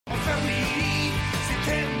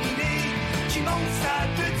Simon Salle,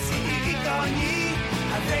 Thierry Gagné,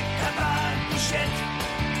 avec ta balle bouchette.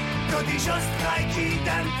 T'as déjà striké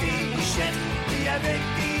dans tes bouchettes, et avec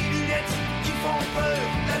des lunettes qui font peur,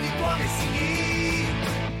 la victoire est signée.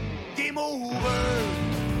 Game over.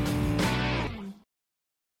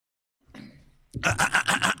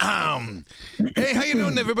 Hey, how you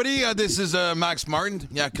doing, everybody? This is Max Martin.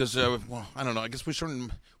 Yeah, because well, I don't know. I guess we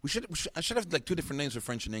shouldn't. I should have like two different names for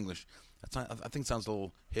French and English. I think it sounds a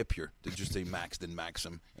little hip here to just say Max than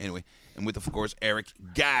Maxim. Anyway, and with of course Eric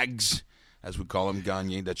Gags, as we call him,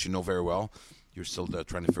 Gagne, that you know very well. You're still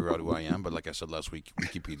trying to figure out who I am, but like I said last week,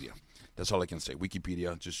 Wikipedia. That's all I can say.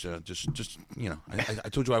 Wikipedia. Just you know. I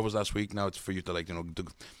told you I was last week. Now it's for you to to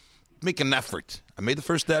make an effort. I made the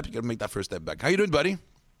first step. You got to make that first step back. How you doing, buddy?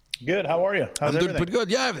 Good. How are you? How's I'm doing pretty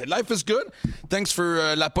good. Yeah, life is good. Thanks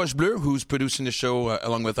for La Poche Bleue, who's producing the show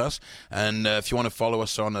along with us. And if you want to follow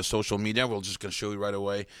us on social media, we're just going to show you right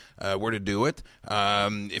away where to do it.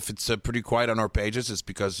 If it's pretty quiet on our pages, it's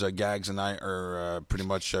because Gags and I are pretty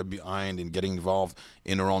much behind in getting involved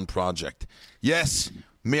in our own project. Yes.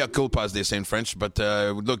 Mea culpa, as they say in French. But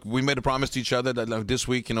look, we made a promise to each other that this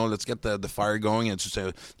week, let's get the fire going and just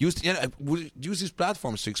use these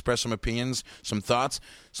platforms to express some opinions, some thoughts,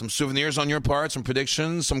 some souvenirs on your part, some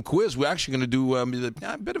predictions, some quiz. We're actually going to do a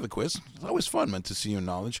bit of a quiz. It's always fun, man, to see your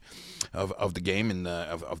knowledge of the game and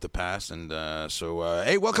of the past. And so,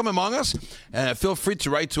 hey, welcome among us. Feel free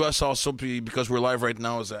to write to us also because we're live right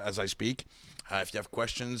now as I speak. If you have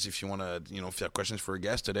questions, if you want to, if you have questions for a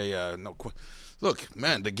guest today, look,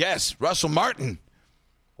 man, the guest, Russell Martin.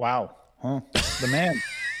 Wow. Huh? The man.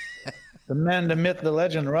 The man, the myth, the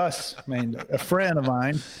legend, Russ. I mean, a friend of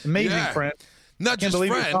mine. Amazing friend. Not just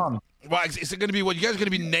friend. Well, it's going to be what? You guys are going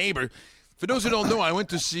to be neighbor. For those who don't know, I went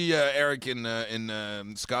to see Eric in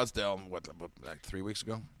Scottsdale, like 3 weeks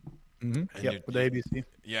ago? Mm-hmm. Yep, with the ABC.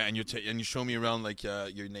 Yeah, and you show me around like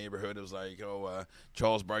your neighborhood. It was like,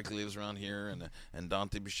 Charles Barkley lives around here, and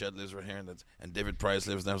Dante Bichette lives right here, and David Price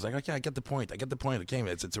lives there. I was like, okay, I get the point. Okay,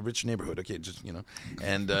 it's a rich neighborhood. Okay, just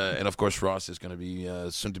and of course Ross is going to be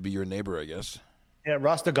soon to be your neighbor, I guess. Yeah,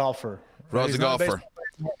 Ross the golfer. Ross the golfer.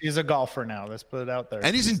 He's a golfer now. Let's put it out there.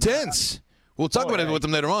 And he's intense. We'll talk about it with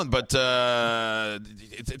him later on, but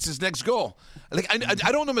it's his next goal. Like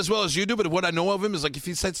I don't know him as well as you do, but what I know of him is like if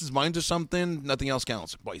he sets his mind to something, nothing else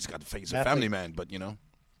counts. Boy, he's a family man, but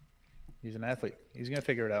he's an athlete. He's gonna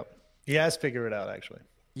figure it out. He has figured it out, actually.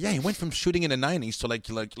 Yeah, he went from shooting in the 90s to like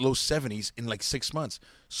low 70s in like 6 months.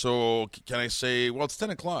 So can I say, well, it's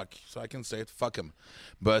 10 o'clock, so I can say it. Fuck him.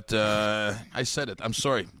 But I said it. I'm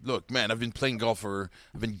sorry. Look, man, I've been golfing for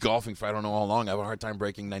I don't know how long. I have a hard time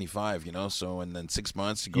breaking 95, So, and then 6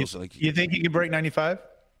 months, it goes You think you can break 95?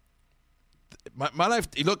 My life.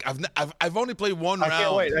 Look, I've only played one round.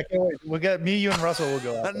 I can't wait. We'll get me, you, and Russell. Will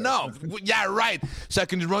go out. No, yeah, right. So I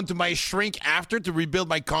can run to my shrink after to rebuild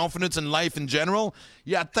my confidence in life in general.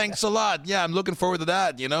 Yeah, thanks a lot. Yeah, I'm looking forward to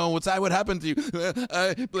that. What happened to you?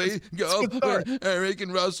 I play golf with Eric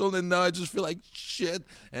and Russell, and now I just feel like shit.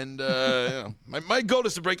 And my goal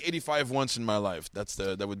is to break 85 once in my life.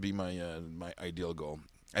 That would be my ideal goal.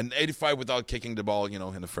 And 85 without kicking the ball,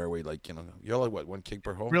 in the fairway, you're like what, one kick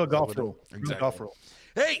per hole? Real golf rule. Exactly. Real golf rule.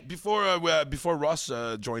 Hey, before Ross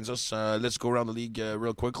joins us, let's go around the league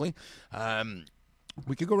real quickly.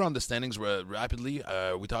 We could go around the standings rapidly.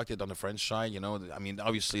 We talked it on the French side,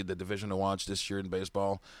 obviously the division to watch this year in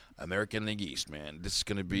baseball, American League East, man. This is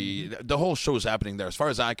going to be the whole show is happening there. As far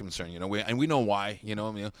as I'm concerned, we know why.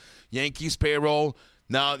 Yankees payroll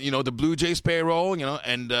now. The Blue Jays payroll.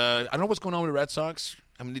 And I don't know what's going on with the Red Sox.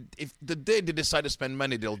 I mean, if the day they decide to spend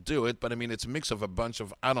money, they'll do it. But, it's a mix of a bunch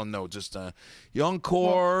of, I don't know, just young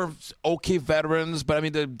core, okay veterans.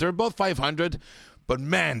 But, they're both 500. But,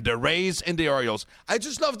 man, the Rays and the Orioles. I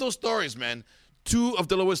just love those stories, man. Two of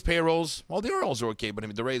the lowest payrolls. Well, the Orioles are okay.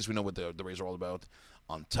 But, the Rays, we know what the Rays are all about.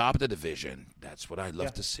 On top of the division. That's what I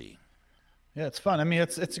love to see. Yeah, it's fun.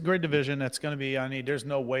 It's a great division. It's going to be, there's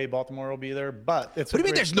no way Baltimore will be there. But it's What do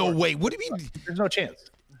you mean there's no way? What do you mean? There's no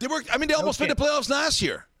chance. They almost made the playoffs last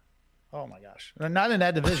year. Oh, my gosh. Not in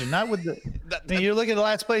that division. Not with the you look at the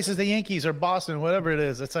last places, the Yankees or Boston, whatever it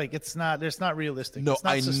is. It's like it's not realistic. No, it's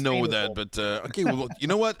not I know that. But, okay, well, you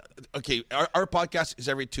know what? Okay, our podcast is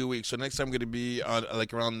every 2 weeks. So next time I'm going to be on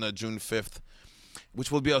around June 5th,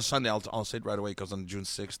 which will be on Sunday. I'll say it right away because on June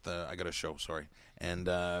 6th, I got a show. Sorry. And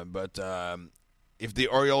but if the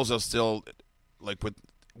Orioles are still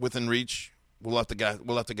within reach, we'll have to get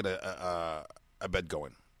a bet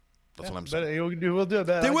going. That's what I'm saying. But we'll do it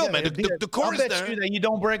better. They will, man. The core is I'll bet there. you that you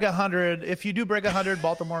don't break 100. If you do break 100,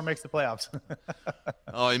 Baltimore makes the playoffs.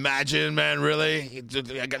 Oh, imagine, man! Really,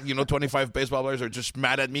 I got 25 baseball players are just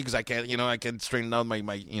mad at me because I can't straighten out my.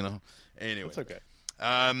 Anyway, It's okay.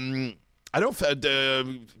 I don't.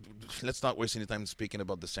 Let's not waste any time speaking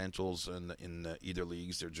about the Centrals in either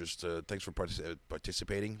leagues. They're just thanks for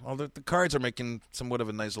participating. Well, the Cards are making somewhat of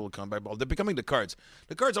a nice little comeback. They're becoming the Cards.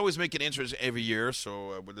 The Cards always make it interesting every year,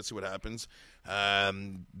 so let's see what happens.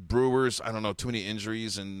 Brewers, I don't know, too many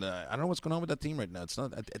injuries, and I don't know what's going on with that team right now. It's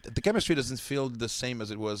not the chemistry doesn't feel the same as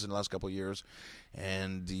it was in the last couple of years.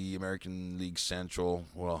 And the American League Central,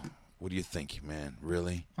 well, what do you think, man?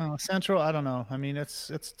 Really? Central, I don't know. I mean, it's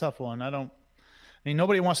a tough one.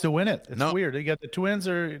 Nobody wants to win it. It's weird. You got the Twins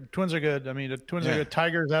are good. I mean, the Twins are good.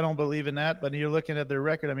 Tigers, I don't believe in that. But you're looking at their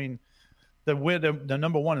record. I mean, the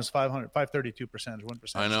number one is 532%,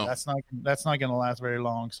 1%. I know. So that's not going to last very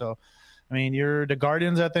long. So, I mean, the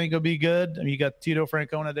Guardians, I think, will be good. I mean, you got Tito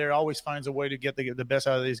Francona there. Always finds a way to get the best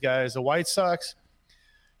out of these guys. The White Sox,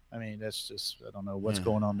 I mean, that's just, I don't know what's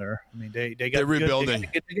going on there. I mean, they're rebuilding. They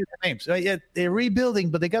got good names. Yeah, they're rebuilding,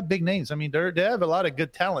 but they got big names. I mean, they have a lot of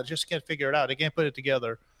good talent. Just can't figure it out. They can't put it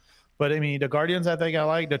together. But I mean, the Guardians, I think I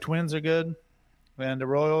like. The Twins are good, and the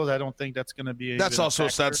Royals, I don't think that's going to be. That's also a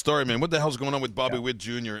sad story, man. What the hell's going on with Bobby Witt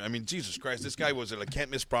Jr.? I mean, Jesus Christ, this guy was a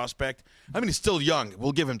can't miss prospect. I mean, he's still young.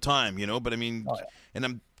 We'll give him time, But I mean, and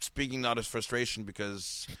I'm speaking out of frustration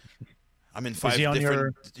because I'm in 5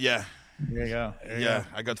 different. Yeah. There you go.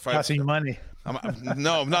 I got 5. Passing money.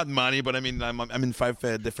 No, not money, but I mean, I'm in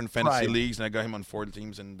 5 different fantasy leagues, and I got him on 4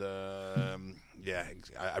 teams, and I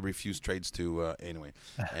refuse trades to anyway.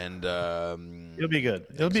 And it'll be good.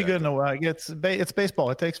 It'll be good in a while. It's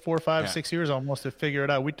baseball. It takes 4, 5, 6 years almost to figure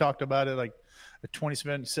it out. We talked about it like a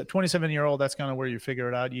 27-year-old. That's kind of where you figure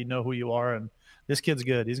it out. You know who you are, and this kid's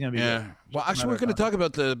good. He's going to be good. Well, actually, we're going to talk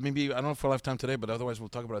about maybe, I don't know if we'll have time today, but otherwise we'll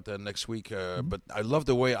talk about that next week. But I love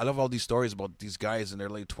all these stories about these guys in their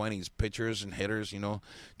late 20s, pitchers and hitters,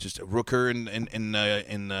 just Rooker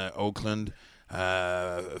in Oakland,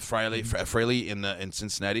 Fraley in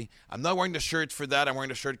Cincinnati. I'm not wearing the shirt for that. I'm wearing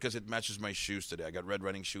the shirt because it matches my shoes today. I got red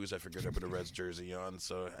running shoes. I figured I put a Reds jersey on.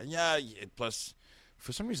 So, plus...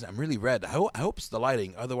 For some reason, I'm really red. I hope it's the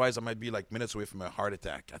lighting. Otherwise, I might be like minutes away from a heart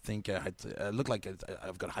attack. I think I look like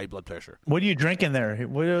I've got high blood pressure. What are you drinking there?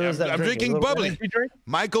 What is that? I'm drinking bubbly.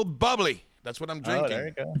 Michael Bubbly. That's what I'm drinking. Oh, there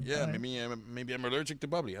you go. Yeah, right. Maybe I'm allergic to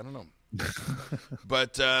bubbly. I don't know.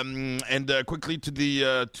 But quickly to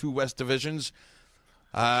the 2 West divisions.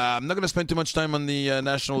 I'm not going to spend too much time on the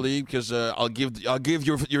National League because I'll give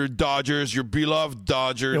your Dodgers, your beloved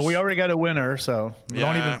Dodgers. Yeah, we already got a winner, so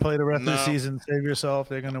don't even play the rest of the season. Save yourself.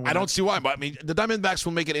 They're going to win. I don't see why, but I mean, the Diamondbacks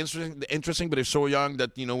will make it interesting, but they're so young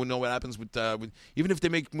that we know what happens with even if they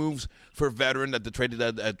make moves for a veteran at the trade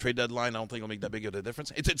deadline. I don't think it'll make that big of a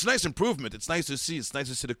difference. It's a nice improvement. It's nice to see. It's nice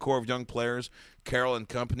to see the core of young players, Carroll and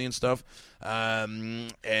company and stuff. But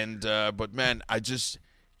man,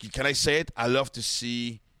 can I say it? I love to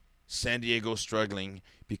see San Diego struggling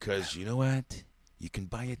because you know what? You can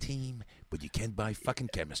buy a team, but you can't buy fucking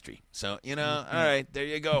chemistry. So, all right, there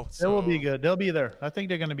you go. It will be good. They'll be there. I think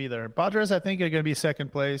they're going to be there. Padres, I think, are going to be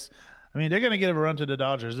second place. I mean, they're going to give a run to the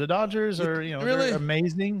Dodgers. The Dodgers are, really? They're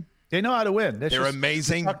amazing. They know how to win. They're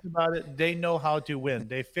amazing. We talked about it. They know how to win.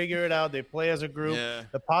 They figure it out. They play as a group. Yeah.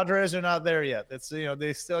 The Padres are not there yet. It's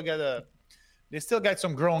They still got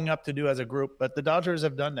some growing up to do as a group, but the Dodgers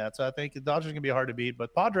have done that. So I think the Dodgers are going to be hard to beat.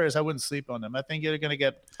 But Padres, I wouldn't sleep on them. I think they're going to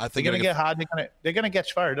get. They're going to get hot. They're going to get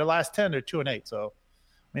fired. The last 10, they're 2-8. So,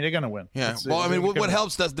 I mean, they're going to win. Yeah. What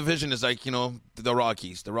helps that division is the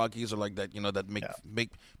Rockies. The Rockies are like that. That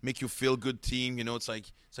make you feel good team. It's like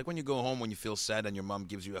when you go home when you feel sad and your mom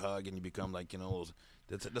gives you a hug and you become like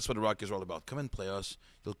That's what the Rockies are all about. Come and play us.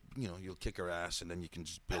 You'll kick our ass, and then you can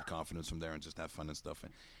just build confidence from there and just have fun and stuff.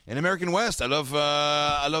 In American West, I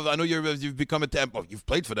know you've become you've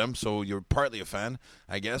played for them, so you're partly a fan,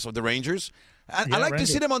 I guess, of the Rangers. I like to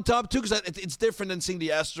see them on top too because it's different than seeing the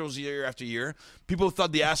Astros year after year. People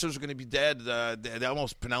thought the Astros were going to be dead. They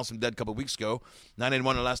almost pronounced them dead a couple of weeks ago. 9-1 in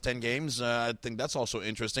the last 10 games. I think that's also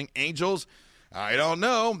interesting. Angels, I don't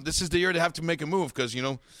know. This is the year they have to make a move because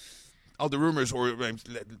all the rumors or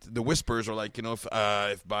the whispers are like, if they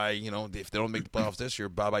don't make the playoffs this year,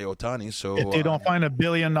 bye-bye Ohtani. So if they don't find $1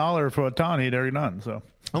 billion for Ohtani, they're done. So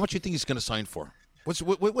how much do you think he's going to sign for? What's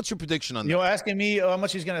your prediction on that? You're asking me how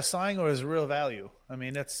much he's going to sign or his real value? I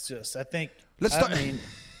mean, that's just. I think.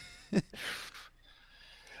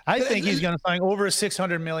 I think he's going to sign over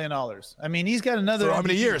 $600 million. I mean, he's got another. For how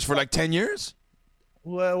many years? For like 10 years?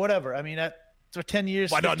 Well, whatever. I mean, for 10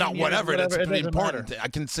 years. Why not? Whatever. That's pretty important. Matter. I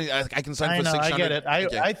can sign for 600. I get it.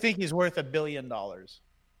 I think he's worth $1 billion.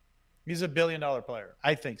 He's $1 billion player.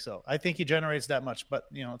 I think so. I think he generates that much, but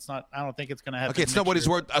it's not. I don't think it's going to happen. Okay, it's not what he's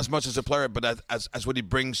worth as much as a player, but as what he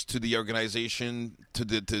brings to the organization, to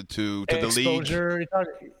the league.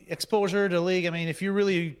 Exposure to the league. I mean, if you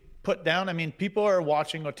really put down, I mean, people are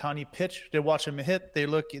watching Ohtani pitch. They watch him hit. They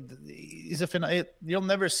look. You'll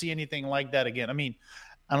never see anything like that again. I mean,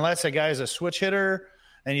 unless a guy is a switch hitter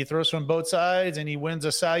and he throws from both sides and he wins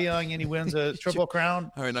a Cy Young and he wins a Triple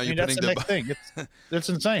Crown. All right, now that's the next thing. It's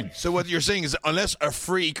insane. So what you're saying is, unless a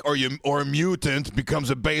freak or a mutant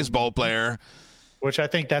becomes a baseball player, which I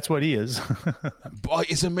think that's what he is. Boy,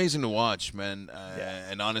 it's amazing to watch, man.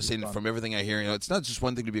 And honestly, from everything I hear, it's not just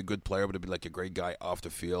one thing to be a good player, but to be like a great guy off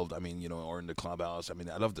the field. I mean, or in the clubhouse. I mean,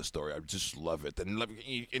 I love the story. I just love it. And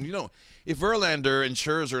if Verlander and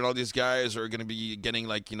Scherzer and all these guys are going to be getting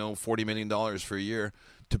like, $40 million for a year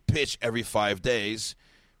to pitch every 5 days,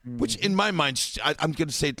 which in my mind, I'm going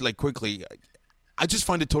to say it like quickly, I just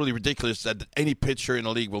find it totally ridiculous that any pitcher in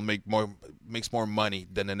the league makes more money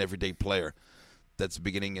than an everyday player. That's the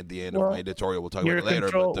beginning and the end of my editorial. We'll talk about it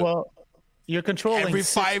later. You're controlling every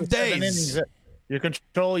 5 days. You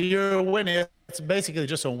control your win. It's basically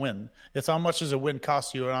just a win. It's how much does a win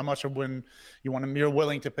cost you, or how much a win you're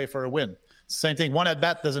willing to pay for a win. Same thing. One at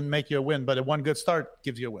bat doesn't make you a win, but one good start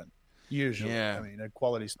gives you a win. Usually, I mean, a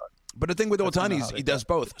quality start. But the thing with Ohtani is he does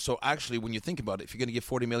both. So actually, when you think about it, if you're going to give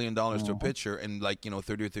 $40 million to a pitcher and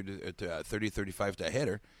 30 35 to a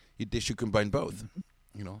hitter, they should combine both.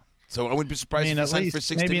 So I wouldn't be surprised if he signed for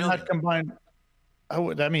 $60 million. Maybe not combined.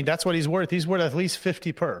 I mean, that's what he's worth. He's worth at least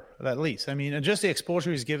 50 per, at least. I mean, and just the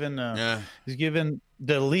exposure he's given. He's given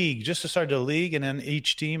the league just to start the league, and then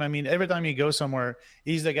each team. I mean, every time you go somewhere,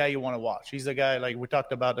 he's the guy you want to watch. He's the guy, like we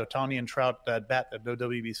talked about Ohtani and Trout at bat at the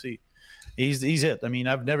WBC. He's it. I mean,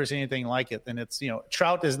 I've never seen anything like it. And it's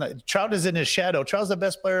Trout is in his shadow. Trout's the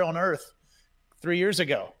best player on earth 3 years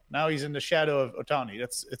ago. Now he's in the shadow of Ohtani.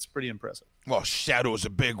 It's pretty impressive. Well, shadow is a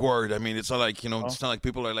big word. I mean, it's not like it's not like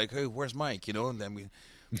people are like, "Hey, where's Mike?" And then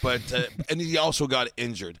and he also got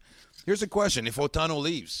injured. Here's a question: if Ohtani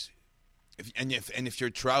leaves, if you're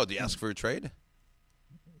Trout, do you ask for a trade?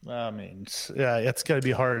 I mean, it's got to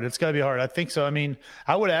be hard. It's got to be hard. I think so. I mean,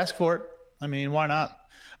 I would ask for it. I mean, why not?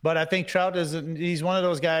 But I think Trout he's one of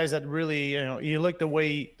those guys that really, you look the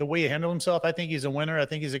way he handled himself. I think he's a winner. I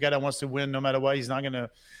think he's a guy that wants to win no matter what. He's not going to.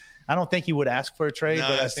 I don't think he would ask for a trade. No,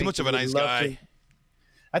 but he's too much of a nice guy.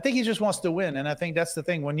 I think he just wants to win, and I think that's the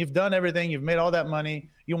thing. When you've done everything, you've made all that money,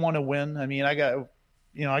 you want to win. I mean, I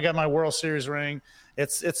got my World Series ring.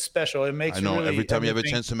 It's special. It makes. I know. Really every time you have a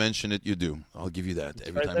chance to mention it, you do. I'll give you that.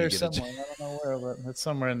 Every time you get it. I don't know where, but it's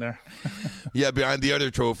somewhere in there. Yeah, behind the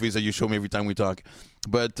other trophies that you show me every time we talk.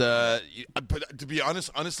 But to be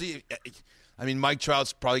honestly, I mean, Mike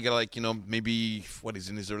Trout's probably got maybe he's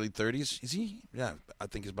in his early 30s. Is he? Yeah, I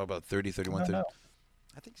think he's about 30, 31, 30.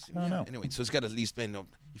 I think he's, anyway, so he's got at least,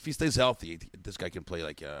 if he stays healthy, this guy can play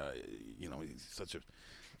he's such a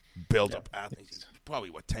build-up athlete. He's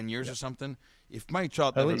probably, 10 years or something? If Mike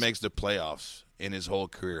Trout never makes the playoffs in his whole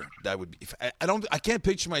career, that would be, I can't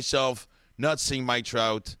picture myself not seeing Mike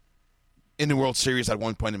Trout in the World Series at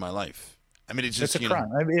one point in my life. I mean, it's a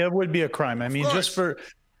crime. I mean, it would be a crime. I mean, just for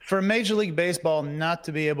Major League Baseball not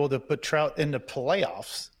to be able to put Trout in the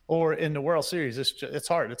playoffs or in the World Series, it's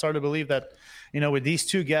hard. It's hard to believe that, with these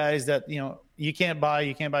two guys that, you can't buy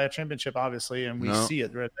a championship, obviously, and we see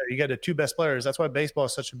it right there. You got the two best players. That's why baseball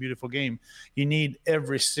is such a beautiful game. You need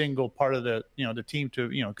every single part of the team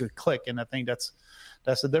to, click, and I think that's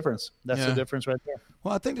the difference. That's the difference right there.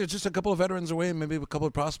 Well, I think they're just a couple of veterans away, maybe a couple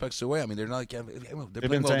of prospects away. I mean, they're not they're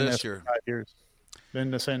playing well this year. 5 years.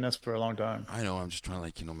 Been saying this for a long time. I know. I'm just trying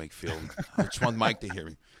to make feel. I just want Mike to hear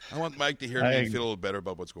me. I want Mike to hear me and feel a little better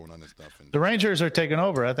about what's going on and stuff. The Rangers are taking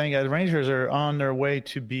over. I think the Rangers are on their way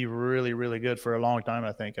to be really, really good for a long time,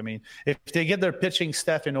 I think. I mean, if they get their pitching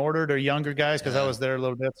staff in order, their younger guys, because I was there a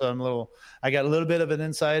little bit, so I got a little bit of an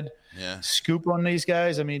inside scoop on these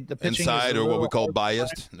guys. I mean, the pitching inside, or what we call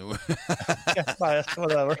biased. Biased,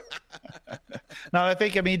 whatever. No, I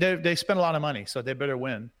think, they spend a lot of money, so they better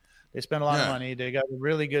win. They spend a lot of money. They got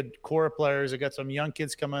really good core players. They got some young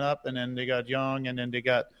kids coming up, and then they got Young, and then they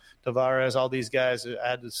got Tavares. All these guys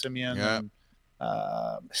added Simeon and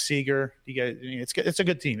Seager. It's a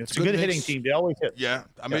good team. It's a good hitting team. They always hit. Yeah,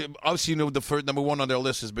 I mean, obviously, the first number one on their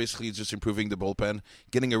list is basically just improving the bullpen,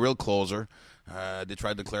 getting a real closer. They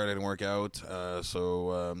tried to declare it, didn't work out.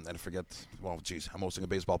 And I forget. Well, geez, I'm hosting a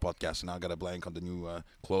baseball podcast, and now I got a blank on the new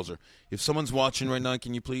closer. If someone's watching right now,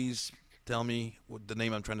 can you please tell me what the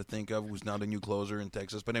name I'm trying to think of, who's now the new closer in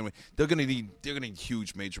Texas. But anyway, they're gonna need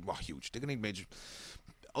huge. They're gonna need major.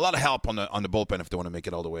 A lot of help on the bullpen if they want to make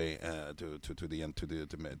it all the way to the end to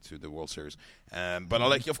the World Series. But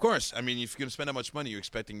like, of course, I mean, if you're going to spend that much money, you're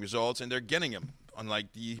expecting results, and they're getting them.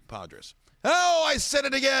 Unlike the Padres. Oh, I said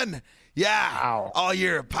it again. Yeah, all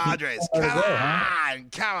year Padres. Come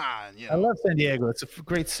on. You know. I love San Diego. It's a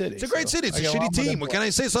great city. It's a great city. It's a shitty team. What can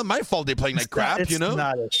I say? It's not my fault they're playing like crap. It's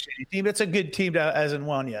not a shitty team. It's a good team that hasn't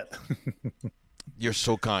won yet. You're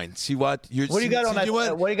so kind. See what? What do you got on that?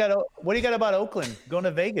 What do you got about Oakland going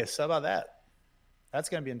to Vegas? How about that? That's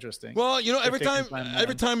going to be interesting. Well, you know, every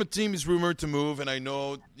time a team is rumored to move, and I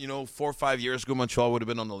know, 4 or 5 years ago Montreal would have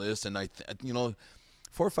been on the list, and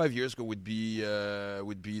 4 or 5 years ago would be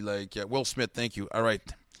like Will Smith. Thank you. All right,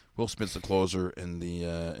 Will Smith's the closer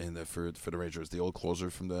for the Rangers, the old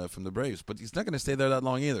closer from the Braves, but he's not going to stay there that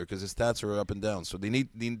long either because his stats are up and down. So they need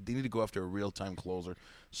to go after a real time closer.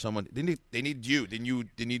 Someone they need you. They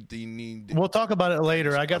need. We'll talk about it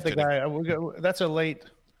later. I got the guy. That's a late.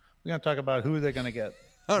 We're going to talk about who they're going to get.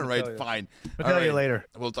 All right, fine. I'll tell you later.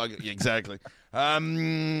 We'll talk. Exactly. I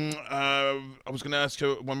was going to ask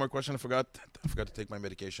you one more question. I forgot to take my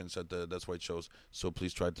medications at That's Why It Shows. So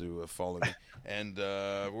please try to follow me. And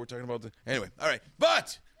we're talking about anyway. All right,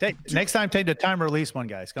 but next time take the time release one,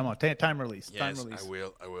 guys. Come on, time release. Yes, time release.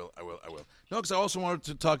 I will. No, because I also wanted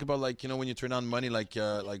to talk about when you turn on money like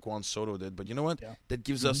Juan Soto did. But you know what? Yeah. That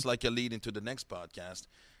gives us like a lead into the next podcast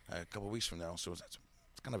a couple of weeks from now. So it's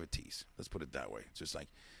kind of a tease. Let's put it that way. It's just like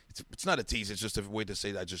it's not a tease. It's just a way to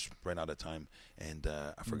say that I just ran out of time, and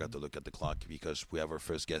I forgot to look at the clock because we have our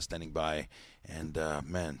first guest standing by. And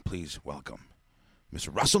man, please welcome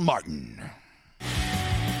Mr. Russell Martin.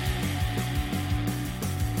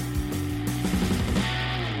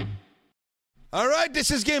 All right,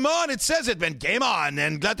 this is Game On. It says it, man. Game On,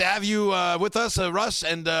 and glad to have you with us, Russ.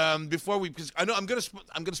 And before because I know I'm gonna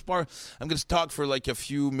talk for like a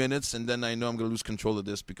few minutes, and then I know I'm gonna lose control of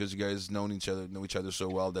this because you guys know each other so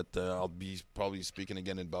well that I'll be probably speaking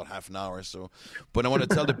again in about half an hour. So, but I want to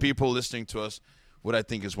tell the people listening to us what I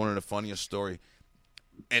think is one of the funniest story.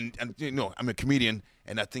 And I'm a comedian,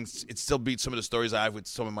 and I think it still beats some of the stories I have with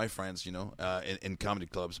some of my friends, in comedy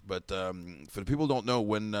clubs. But for the people who don't know,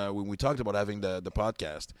 when we talked about having the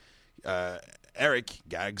podcast, Eric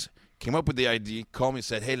Gags came up with the idea, called me and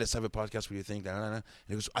said, hey, let's have a podcast. What do you think? And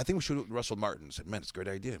he goes, I think we should do it with Russell Martin. I said, man, it's a great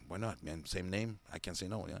idea. Why not, man? Same name. I can't say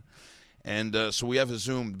no, yeah. And so we have a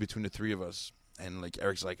Zoom between the three of us. And like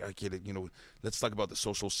Eric's like, okay, let's talk about the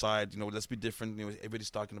social side. Let's be different. Everybody's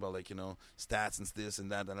talking about stats and this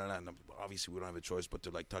and that. And obviously, we don't have a choice but to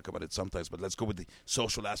talk about it sometimes. But let's go with the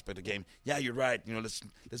social aspect of the game. Yeah, you're right.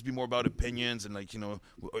 Let's be more about opinions and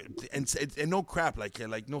and no crap,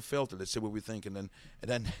 like no filter. Let's say what we think. And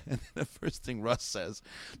then the first thing Russ says,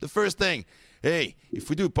 hey, if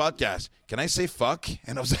we do a podcast, can I say fuck?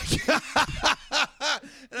 And I was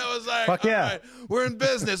like, fuck yeah, right, we're in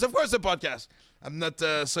business. Of course, a podcast. I'm not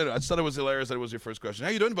saying I just thought it was hilarious that it was your first question. How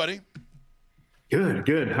you doing, buddy?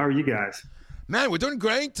 Good. How are you guys? Man, we're doing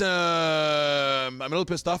great. I'm a little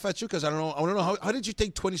pissed off at you because I don't know how did you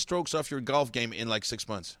take 20 strokes off your golf game in like 6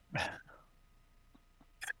 months?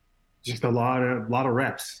 Just a lot of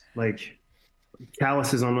reps, like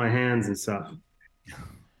calluses on my hands and stuff.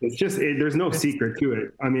 It's just there's no secret to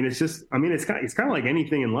it. It's kind of like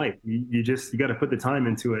anything in life. You got to put the time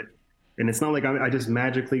into it. And it's not like I just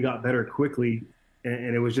magically got better quickly,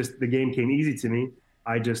 and it was just the game came easy to me.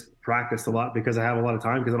 I just practiced a lot because I have a lot of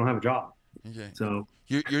time because I don't have a job. Okay. So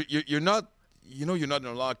you're not you're not in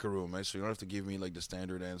a locker room, right? So you don't have to give me like the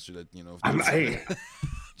standard answer that Hey,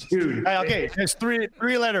 dude. Okay, there's three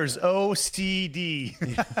letters OCD.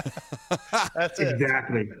 That's it.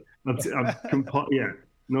 Exactly. Yeah,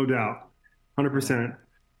 no doubt, 100%.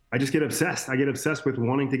 I just get obsessed. I get obsessed with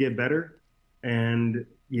wanting to get better, and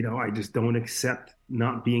I just don't accept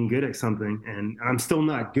not being good at something. And I'm still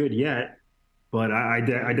not good yet, but I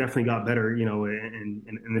definitely got better,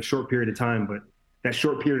 in a short period of time. But that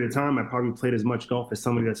short period of time, I probably played as much golf as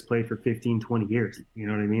somebody that's played for 15, 20 years. You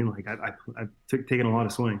know what I mean? Like I've taken a lot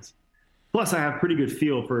of swings. Plus I have pretty good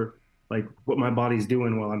feel for like what my body's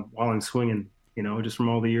doing while I'm swinging, just from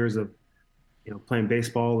all the years of, playing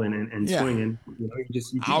baseball and swinging, you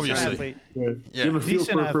obviously you have a feel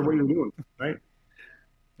for what you're doing. Right.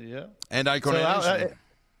 Yeah. And I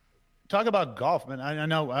talk about golf, man. I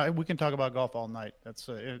know we can talk about golf all night. That's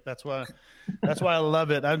why I love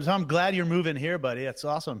it. I'm glad you're moving here, buddy. That's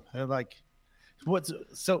awesome.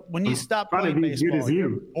 So when you stop playing baseball,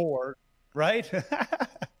 you're bored, right?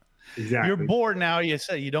 Exactly. You're bored now. You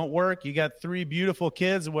say you don't work. You got 3 beautiful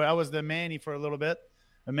kids. Where I was the Manny for a little bit.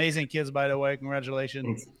 Amazing kids, by the way.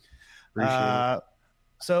 Congratulations. Appreciate it.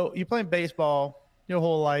 So you playing baseball your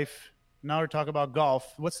whole life. Now we're talking about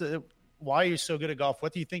golf. Why are you so good at golf?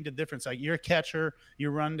 What do you think the difference? Like, you're a catcher,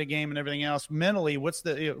 you run the game and everything else. Mentally, what is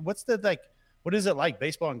it like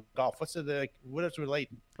baseball and golf? What's the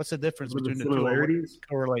difference between the similarities? Two?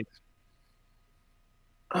 Correlate.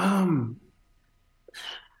 I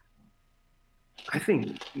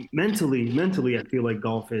think mentally, I feel like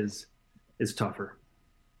golf is tougher.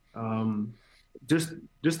 Just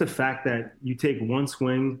the fact that you take one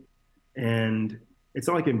swing, and it's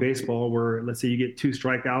not like in baseball where, let's say you get 2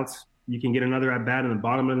 strikeouts, you can get another at bat in the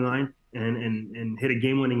bottom of the ninth and hit a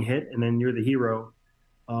game-winning hit, and then you're the hero.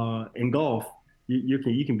 In golf, you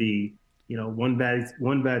can be, one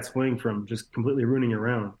bad swing from just completely ruining your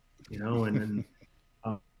round, and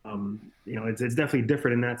it's definitely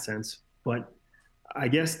different in that sense. But I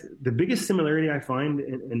guess the biggest similarity I find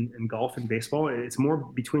in golf and baseball, it's more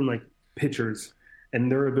between like pitchers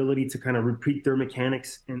and their ability to kind of repeat their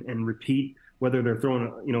mechanics and repeat whether they're throwing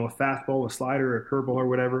a fastball, a slider, a curveball, or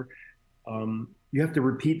whatever. You have to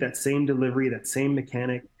repeat that same delivery, that same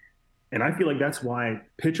mechanic. And I feel like that's why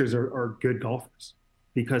pitchers are good golfers,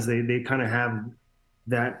 because they kind of have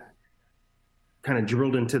that kind of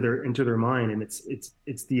drilled into their mind. And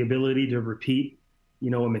it's the ability to repeat, a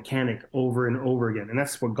mechanic over and over again. And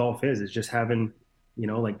that's what golf is just having,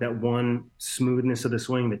 like that one smoothness of the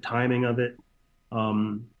swing, the timing of it.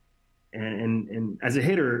 And as a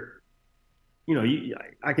hitter,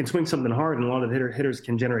 I can swing something hard, and a lot of hitters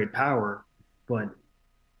can generate power, but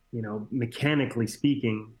mechanically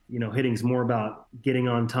speaking, hitting's more about getting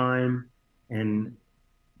on time, and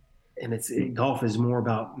golf is more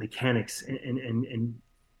about mechanics and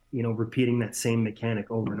repeating that same mechanic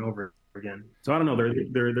over and over again. So I don't know,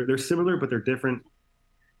 they're similar, but they're different.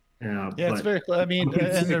 It's very close. I mean,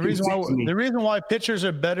 and the reason why pitchers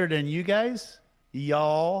are better than you guys,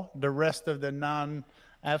 y'all, the rest of the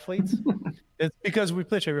non-athletes, it's because we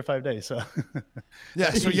pitch every 5 days. So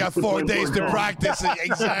so you have 4 days to practice.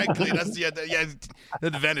 Exactly. That's the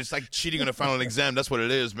advantage. It's like cheating on a final exam. That's what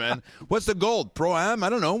it is, man. What's the goal? Pro-Am? I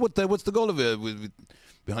don't know. What's the goal of it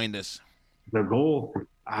behind this? The goal?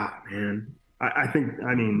 Man. I think,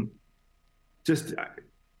 I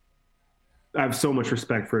have so much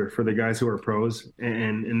respect for the guys who are pros,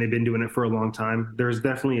 and they've been doing it for a long time. There's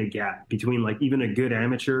definitely a gap between like even a good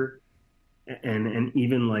amateur and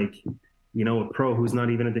even like, a pro who's not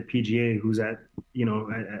even at the PGA, who's at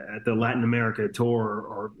the Latin America tour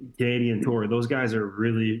or Canadian tour. Those guys are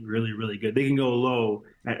really, really, really good. They can go low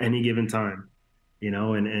at any given time,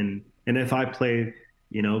 and if I play,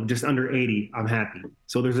 just under 80, I'm happy.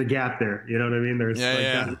 So there's a gap there. You know what I mean? There's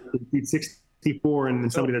 64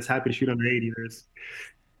 and somebody that's happy to shoot under 80. There's,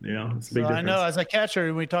 it's a big difference. I know as a catcher,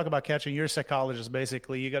 when we talk about catching, you're a psychologist,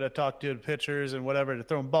 basically. You got to talk to the pitchers and whatever, to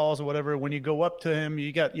throw them balls or whatever. When you go up to him,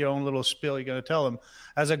 you got your own little spiel you're going to tell him.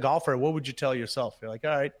 As a golfer, what would you tell yourself? You're like,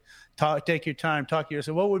 all right, take your time, talk to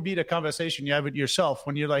yourself. What would be the conversation you have with yourself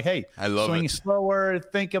when you're like, hey, swing slower,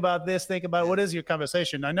 think about this, think about what is your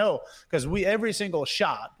conversation? I know, because every single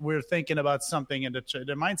shot, we're thinking about something, and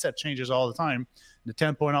the mindset changes all the time, the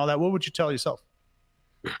tempo and all that. What would you tell yourself?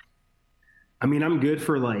 I'm good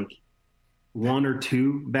for like 1 or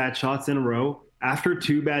 2 bad shots in a row. After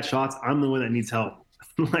 2 bad shots, I'm the one that needs help.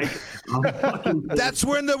 That's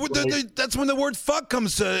when the word "fuck"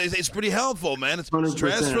 comes. It's pretty helpful, man. It's 100%,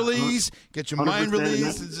 stress release, get your mind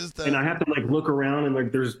released. It's just, and I have to like look around, and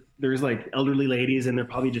like there's like elderly ladies, and they're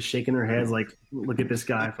probably just shaking their heads like, look at this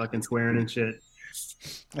guy fucking swearing and shit.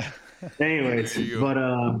 Anyways, but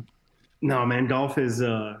no, man, golf is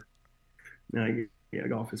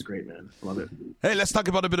golf is great, man. Love it. Hey, let's talk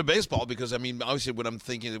about a bit of baseball, because obviously what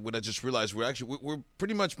I just realized, we're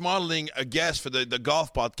pretty much modeling a guest for the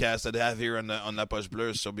golf podcast that I have here on La Poche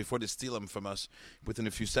Bleue. So before they steal them from us within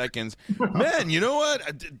a few seconds, man, you know what?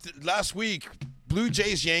 Last week, Blue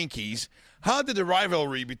Jays Yankees. How did the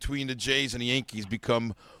rivalry between the Jays and the Yankees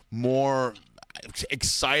become more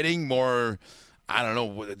exciting? More, I don't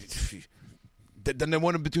know, than the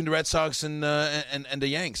one between the Red Sox and the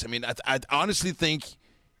Yanks. I honestly think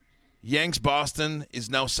Yanks Boston is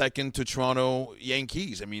now second to Toronto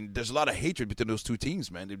Yankees. There's a lot of hatred between those two teams,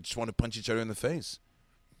 man. They just want to punch each other in the face.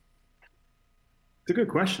 It's a good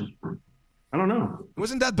question. I don't know. It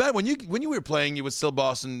wasn't that bad when you were playing. It was still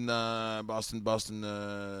Boston, New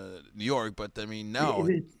York. But now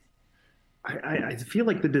I feel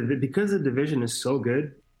like because the division is so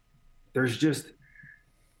good, there's just.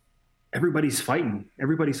 Everybody's fighting.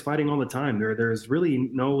 Everybody's fighting all the time. There's really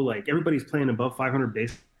no, like, everybody's playing above 500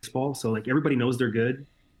 baseball. So like everybody knows they're good.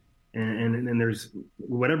 And there's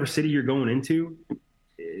whatever city you're going into,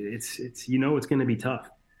 it's it's going to be tough.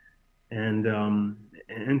 And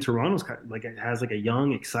Toronto's like has like a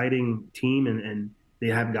young, exciting team, and they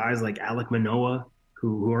have guys like Alek Manoah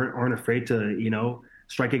who aren't afraid to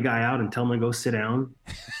strike a guy out and tell him to go sit down.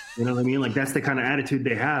 You know what I mean? Like that's the kind of attitude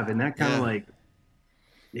they have, and that kind of like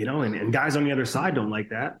and guys on the other side don't like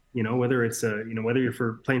that. Whether it's whether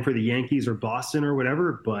you're playing for the Yankees or Boston or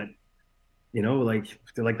whatever, but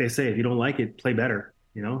like they say, if you don't like it, play better.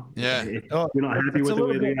 Yeah. If you're not happy with the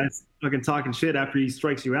way the guy's fucking talking shit after he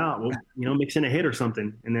strikes you out, well, mix in a hit or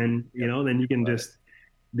something, and then then you can just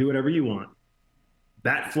do whatever you want.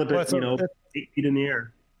 Bat flip it, 8 feet in the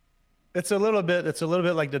air. It's a little bit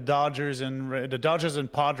like the Dodgers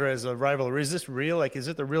and Padres rivalry. Is this real? Like, is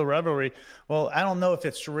it the real rivalry? Well, I don't know if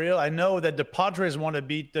it's real. I know that the Padres want to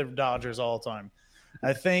beat the Dodgers all the time.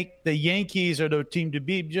 I think the Yankees are the team to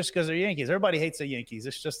beat just because they're Yankees. Everybody hates the Yankees.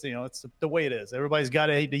 It's just, it's the way it is. Everybody's got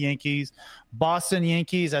to hate the Yankees. Boston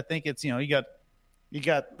Yankees, I think it's, you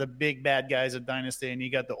got the big bad guys at Dynasty, and you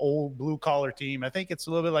got the old blue collar team. I think it's a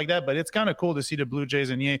little bit like that, but it's kind of cool to see the Blue Jays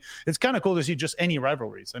and Yankees. It's kind of cool to see just any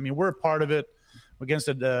rivalries. I mean, we're part of it against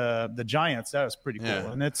the Giants. That was pretty cool.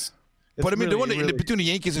 Yeah. And it's but I mean, really, between the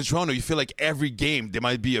Yankees and Toronto, you feel like every game there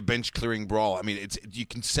might be a bench clearing brawl. I mean, you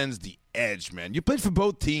can sense the edge, man. You played for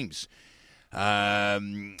both teams.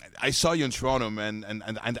 I saw you in Toronto, man,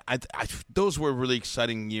 and those were really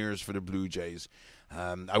exciting years for the Blue Jays.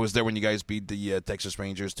 I was there when you guys beat the Texas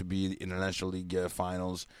Rangers to be in the National League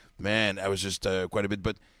Finals. Man, I was just quite a bit,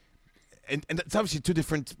 but and it's obviously two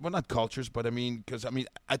different, well, not cultures, but I mean, because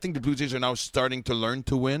I think the Blue Jays are now starting to learn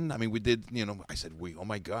to win. I mean, we did, I said we. Oh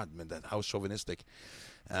my God, man, how chauvinistic.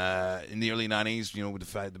 In the early 90s,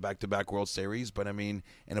 with the back-to-back World Series, but I mean,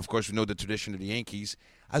 and of course we know the tradition of the Yankees.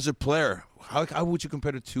 As a player, how would you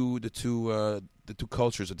compare the two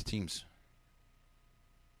cultures of the teams?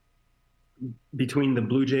 Between the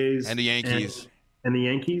Blue Jays and the Yankees. And the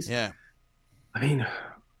Yankees? Yeah. I mean,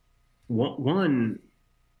 one,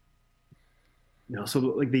 so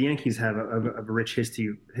like the Yankees have a rich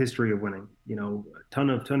history of winning, a ton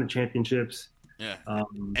of championships. Yeah.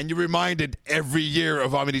 And you're reminded every year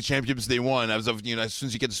of how many championships they won. As soon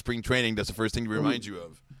as you get to spring training, that's the first thing to remind you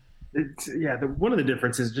of. One of the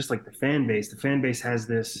differences is just like the fan base. The fan base has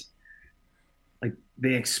this, like,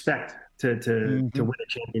 they expect to win a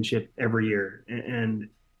championship every year, and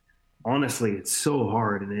honestly, it's so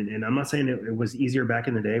hard. And I'm not saying it was easier back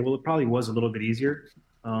in the day. Well, it probably was a little bit easier,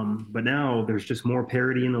 but now there's just more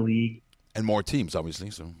parity in the league and more teams,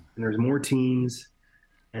 obviously. So and there's more teams,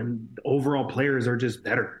 and the overall players are just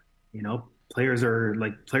better. Players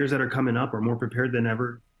that are coming up are more prepared than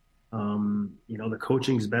ever. The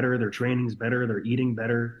coaching's better, their training's better, they're eating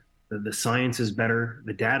better, the science is better,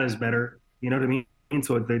 the data's better. You know what I mean?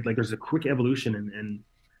 So there's a quick evolution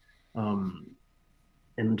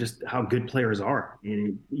and just how good players are.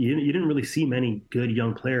 You didn't really see many good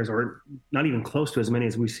young players, or not even close to as many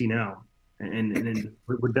as we see now. And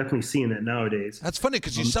we're definitely seeing that nowadays. That's funny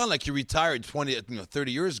because you sound like you retired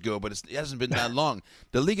 30 years ago, but it hasn't been that long.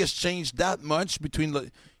 The league has changed that much between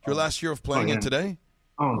your last year of playing and today?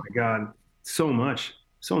 Oh my God, so much.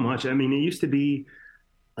 I mean, it used to be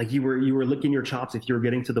like you were licking your chops if you were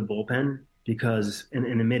getting to the bullpen, because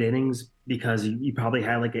in the mid innings, because you probably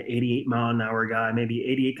had like an 88 mile an hour guy, maybe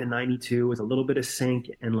 88 to 92 with a little bit of sink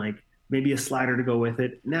and like maybe a slider to go with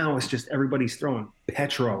it. Now it's just everybody's throwing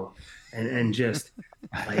Petro and just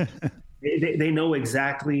like they know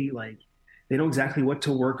exactly what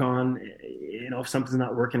to work on. If something's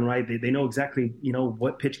not working right, they know exactly,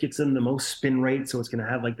 what pitch gets them the most spin rate. So it's going to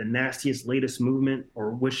have like the nastiest, latest movement,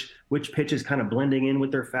 or which pitch is kind of blending in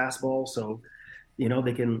with their fastball. So,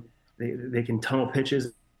 they can tunnel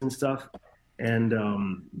pitches and stuff. And,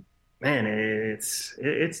 man, it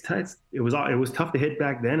was tough to hit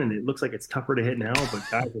back then. And it looks like it's tougher to hit now, but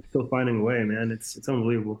guys are still finding a way, man. It's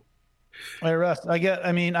unbelievable. Hey, Russ,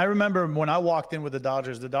 I remember when I walked in with the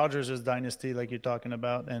Dodgers is dynasty, like you're talking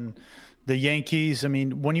about, and the Yankees. I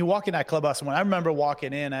mean, when you walk in that clubhouse, when I remember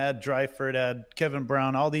walking in, I had Dryford, I had Kevin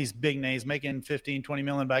Brown, all these big names making 15, 20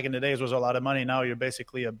 million back in the days was a lot of money. Now you're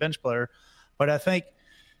basically a bench player. But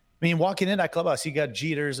walking in that clubhouse, you got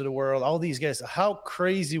Jeters of the world, all these guys. How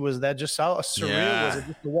crazy was that? Just how surreal was it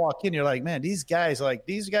just to walk in? You're like, man, these guys are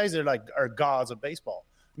gods of baseball.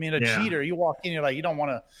 I mean, Jeter, you walk in, you're like, you don't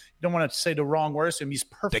want to say the wrong words to him. He's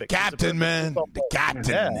perfect. The captain, man. The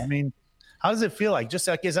captain. Yeah, I mean, how does it feel like? Just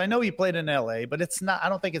like, I know he played in LA, but it's not. I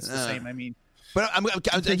don't think it's the same. I mean, but I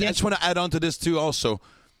just want to add on to this too. Also,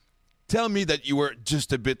 tell me that you were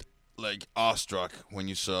just a bit like awestruck when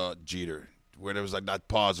you saw Jeter, where there was like that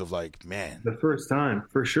pause of like, man. The first time,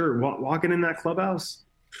 for sure, walking in that clubhouse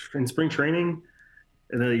in spring training,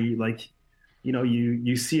 And then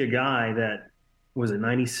you see a guy that was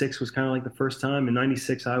 96 was kind of like the first time. In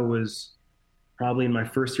 96, I was probably in my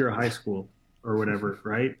first year of high school or whatever.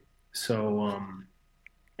 Right. So,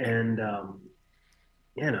 I'll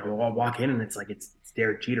walk in and it's like, it's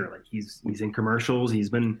Derek Jeter. Like he's in commercials. He's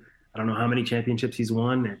been, I don't know how many championships he's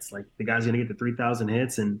won. It's like the guy's going to get the 3,000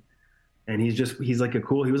 hits and he's like he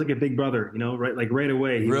was like a big brother, right? Like right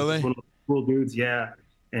away. He really? was one of the cool dudes. Yeah.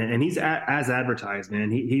 And he's as advertised, man.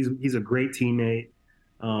 He's a great teammate.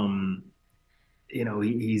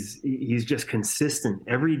 He's just consistent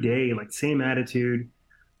every day, like same attitude,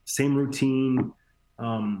 same routine.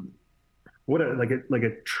 What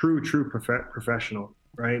a true professional,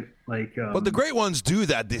 right? But the great ones do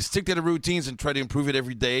that. They stick to the routines and try to improve it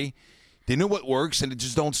every day. They know what works, and they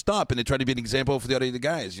just don't stop. And they try to be an example for the other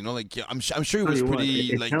guys. I'm sure it was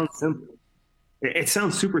pretty. It sounds simple. It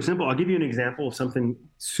sounds super simple. I'll give you an example of something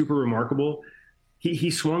super remarkable. He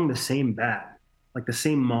swung the same bat, like the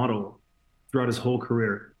same model, throughout his whole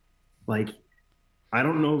career. Like, I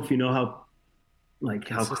don't know if you know how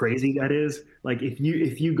crazy that is. Like if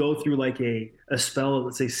you go through like a spell of,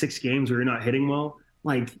 let's say, 6 games where you're not hitting well,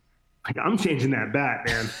 like I'm changing that bat,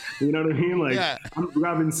 man. You know what I mean? Like yeah. I'm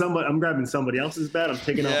grabbing somebody else's bat. I'm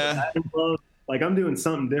taking off the bat and glove. Like I'm doing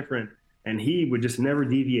something different. And he would just never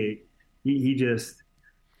deviate. He just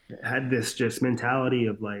had this just mentality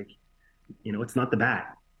of like, it's not the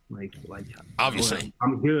bat. Like obviously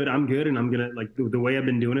I'm good. And I'm going to, like, the way I've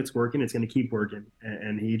been doing it's working. It's going to keep working.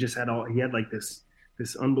 And he just had like this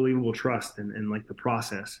unbelievable trust and like the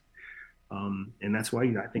process. And that's why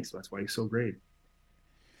that's why he's so great.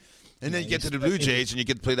 And then you get to the Blue Jays and you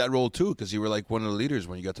get to play that role too, because you were like one of the leaders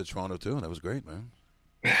when you got to Toronto too. And that was great, man.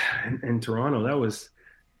 And Toronto, that was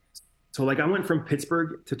so like I went from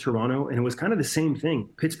Pittsburgh to Toronto, and it was kind of the same thing.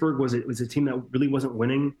 Pittsburgh was a team that really wasn't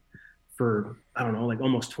winning for, I don't know, like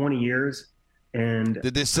almost 20 years. And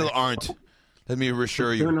they still aren't. Let me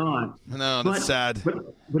reassure you. They're not. No, that's sad.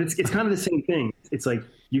 But it's kind of the same thing. It's like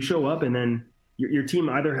you show up and then your team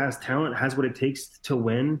either has talent, has what it takes to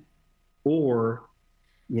win, or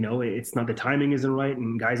it's not, the timing isn't right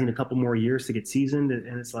and guys need a couple more years to get seasoned.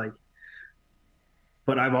 And it's like,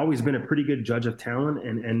 but I've always been a pretty good judge of talent.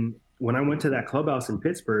 And when I went to that clubhouse in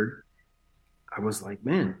Pittsburgh, I was like,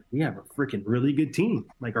 man, we have a freaking really good team.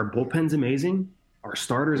 Like our bullpen's amazing. Our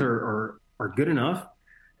starters are good enough.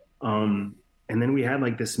 And then we had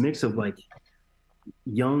like this mix of like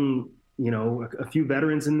young, a few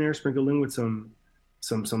veterans in there sprinkled in with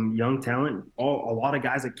some young talent, a lot of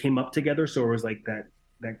guys that came up together. So it was like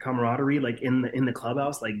that camaraderie, like in the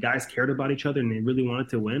clubhouse, like guys cared about each other and they really wanted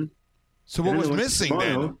to win. So what was missing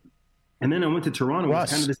then? And then I went to Toronto.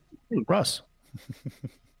 Russ. It was kind of the same thing. Russ.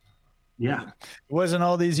 Yeah. It wasn't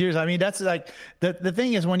all these years. I mean, that's like the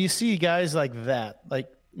thing is when you see guys like that, like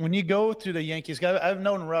when you go to the Yankees, I've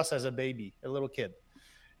known Russ as a baby, a little kid.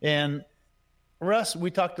 And Russ,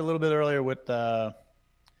 we talked a little bit earlier with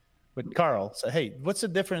Carl. So, hey, what's the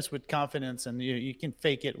difference with confidence? And you can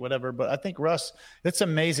fake it, whatever. But I think, Russ, it's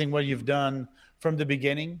amazing what you've done from the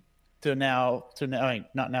beginning to now. I mean,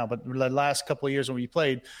 not now, but the last couple of years when you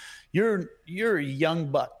played. You're a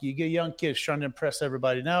young buck. You get young kids trying to impress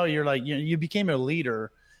everybody. Now you're like, you became a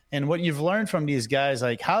leader. And what you've learned from these guys,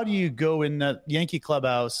 like, how do you go in the Yankee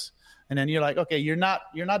clubhouse and then you're like, okay, you're not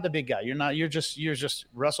the big guy. You're just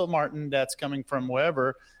Russell Martin that's coming from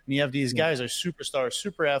wherever. And you have these guys are superstars,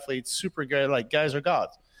 super athletes, super great, like guys are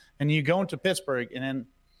gods. And you go into Pittsburgh, and then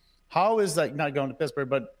how is like not going to Pittsburgh,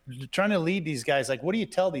 but trying to lead these guys? Like, what do you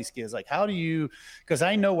tell these kids? Like, how do you, because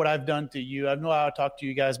I know what I've done to you. I know how I talk to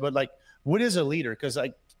you guys, but like, what is a leader? Because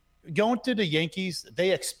like going to the Yankees,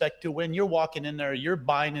 they expect to win. You're walking in there, you're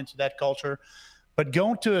buying into that culture. But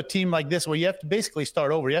going to a team like this where you have to basically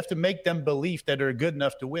start over, you have to make them believe that they're good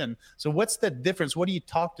enough to win. So what's the difference? What do you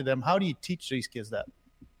talk to them? How do you teach these kids that?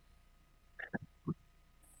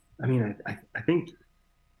 I mean, I think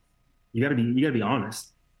you gotta be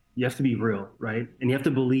honest. You have to be real, right? And you have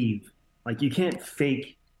to believe. Like, you can't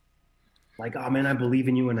fake, like, oh, man, I believe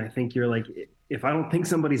in you, and I think you're like, if I don't think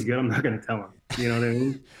somebody's good, I'm not going to tell them. You know what I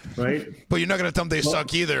mean? Right? But you're not going to tell them they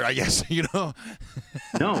suck either, I guess, No,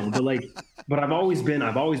 but I've always been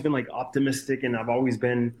like optimistic, and I've always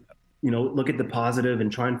been, look at the positive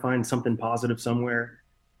and try and find something positive somewhere.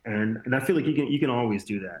 And I feel like you can always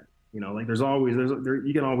do that. Like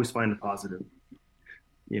you can always find a positive,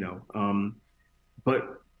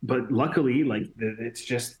 But luckily, like it's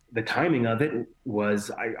just the timing of it was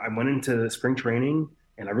I went into spring training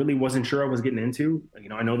and I really wasn't sure I was getting into.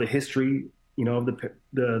 I know the history, of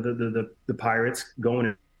the Pirates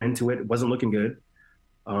going into it. It wasn't looking good.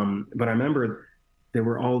 But I remember there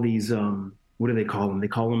were all these what do they call them? They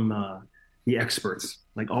call them the experts.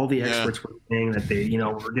 Like all the experts were saying that they,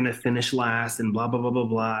 we're going to finish last and blah, blah, blah, blah,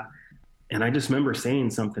 blah. And I just remember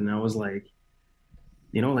saying something. I was like,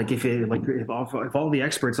 like if all the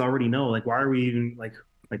experts already know, like, why are we even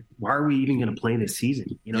going to play this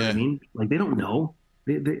season? You know what I mean? Like, they don't know.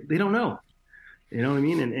 They don't know. You know what I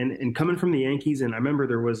mean? And coming from the Yankees, and I remember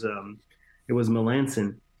there was it was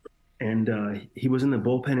Melanson, and he was in the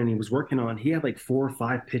bullpen and he had like 4 or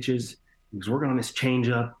 5 pitches. He was working on his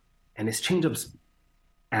changeup, and his changeup's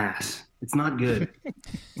ass. It's not good.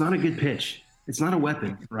 It's not a good pitch. It's not a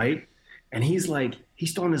weapon, right? And he's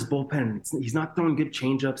still in his bullpen. He's not throwing good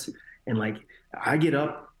changeups. And like, I get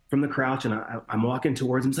up from the crouch and I'm walking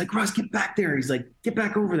towards him. He's like, Russ, get back there. He's like, get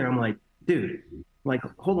back over there. I'm like, dude, like,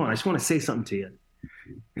 hold on. I just want to say something to you.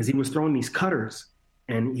 Because he was throwing these cutters,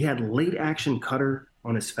 and he had late action cutter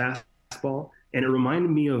on his fastball. And it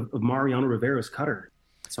reminded me of Mariano Rivera's cutter.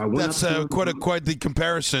 So I went That's quite the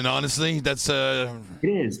comparison, honestly. That's It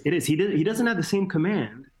is. He doesn't have the same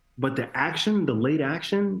command, but the action, the late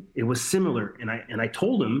action, it was similar. And I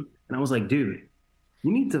told him, and I was like, dude,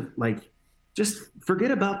 you need to just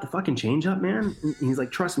forget about the fucking changeup, man. And he's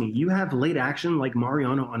like, trust me, you have late action like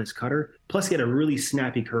Mariano on his cutter, plus he had a really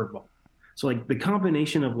snappy curveball. So like the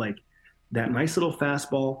combination of like that nice little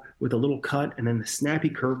fastball with a little cut and then the snappy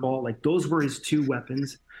curveball, like those were his 2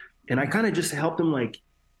 weapons. And I kind of just helped him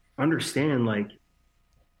understand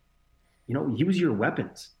use your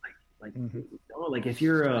weapons. Like if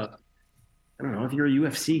you're if you're a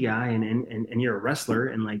UFC guy and you're a wrestler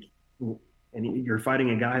and you're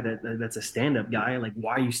fighting a guy that's a stand-up guy, like,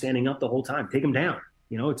 why are you standing up the whole time? Take him down.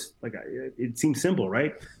 It's like, it seems simple,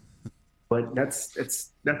 right? But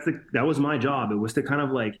that was my job. It was to kind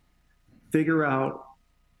of figure out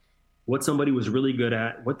what somebody was really good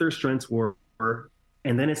at, what their strengths were.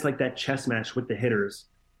 And then it's like that chess match with the hitters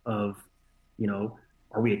of,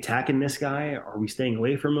 are we attacking this guy? Are we staying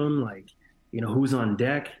away from him? Who's on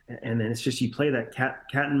deck? And then it's just, you play that cat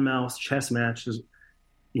and mouse chess match,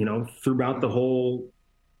 throughout the whole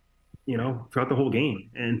game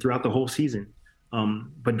and throughout the whole season.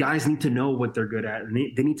 But guys need to know what they're good at, and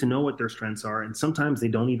they need to know what their strengths are. And sometimes they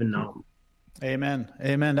don't even know. Amen.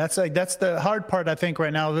 That's the hard part, I think,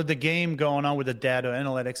 right now with the game going on, with the data,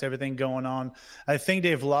 analytics, everything going on. I think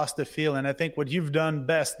they've lost the feel. And I think what you've done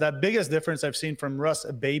best, that biggest difference I've seen from Russ,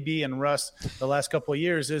 baby, and Russ the last couple of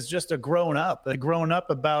years is just a grown up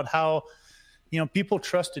about how, people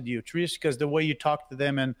trusted you, because the way you talk to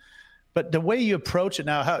them but the way you approach it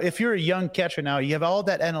now, if you're a young catcher now, you have all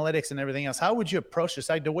that analytics and everything else. How would you approach this?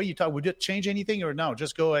 The way you talk, would it change anything or no?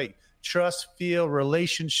 Just go trust, feel,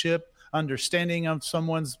 relationship, understanding of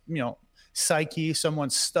someone's, psyche,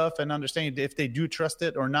 someone's stuff, and understanding if they do trust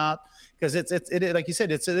it or not. Because it like you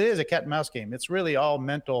said, it is a cat and mouse game. It's really all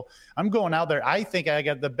mental. I'm going out there. I think I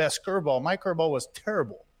got the best curveball. My curveball was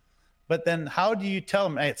terrible. But then how do you tell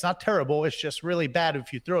them, hey, it's not terrible, it's just really bad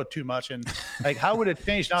if you throw it too much? And how would it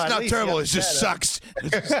change? It's not terrible, it just sucks.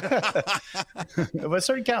 But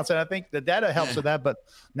certain counts, and I think the data helps with that. But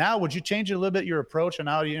now, would you change a little bit your approach on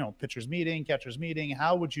how, pitchers meeting, catchers meeting?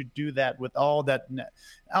 How would you do that with all that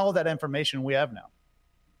information we have now?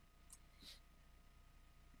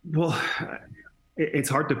 Well, it's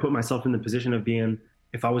hard to put myself in the position of being,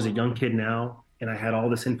 if I was a young kid now, and I had all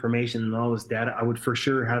this information and all this data, I would for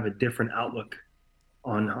sure have a different outlook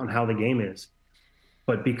on how the game is.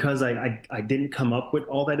 But because I didn't come up with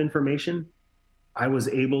all that information, I was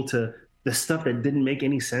able to, the stuff that didn't make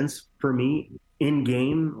any sense for me in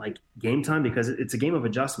game, like game time, because it's a game of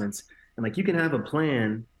adjustments. And you can have a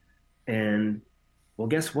plan and, well,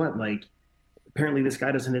 guess what? Apparently this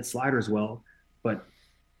guy doesn't hit sliders well, but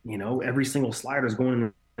every single slider is going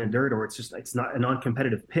in the dirt, or it's not a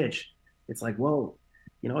non-competitive pitch. It's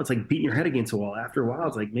it's like beating your head against a wall. After a while,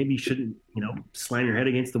 it's maybe you shouldn't, slam your head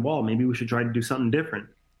against the wall. Maybe we should try to do something different,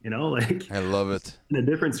 I love it. A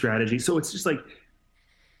different strategy. So it's just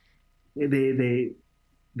they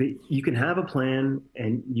you can have a plan,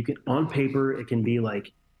 and you can, on paper, it can be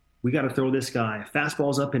we got to throw this guy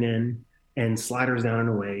fastballs up and in and sliders down and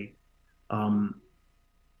away.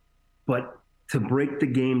 But to break the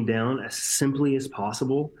game down as simply as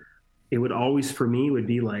possible, it would always, for me, would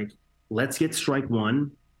be let's get strike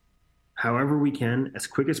one, however we can, as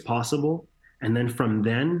quick as possible. And then from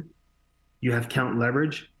then, you have count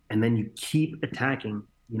leverage, and then you keep attacking.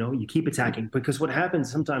 You keep attacking. Because what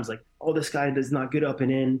happens sometimes, this guy does not get up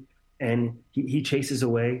and in, and he chases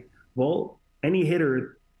away. Well, any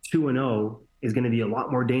hitter 2-0 is going to be a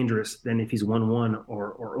lot more dangerous than if he's 1-1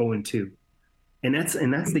 or 0-2. And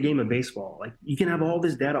that's the game of baseball. You can have all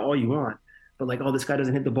this data all you want, but this guy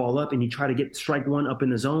doesn't hit the ball up, and you try to get strike one up in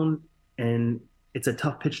the zone. and it's a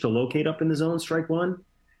tough pitch to locate up in the zone, strike one.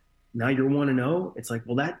 Now you're 1-0. It's like,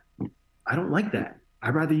 well, I don't like that.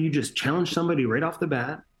 I'd rather you just challenge somebody right off the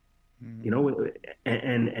bat, you know,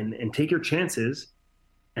 and take your chances,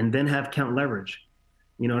 and then have count leverage.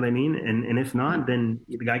 You know what I mean? And if not, then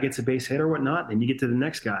the guy gets a base hit or whatnot, then you get to the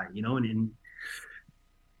next guy, you know, and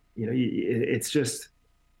you know, it's just,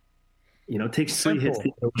 you know, it takes simple.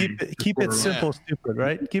 3 hits. Keep it simple, stupid,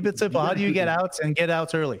 right? Keep it simple. How do you get outs and get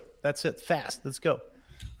outs early? That's it. Fast. Let's go.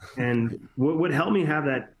 And what helped me have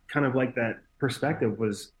that kind of like that perspective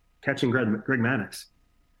was catching Greg Maddux.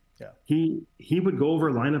 Yeah. He would go over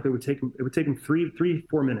a lineup. It would take him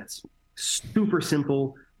 3-4 minutes. Super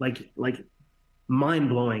simple, like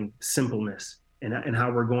mind-blowing simpleness and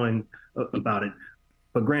how we're going about it.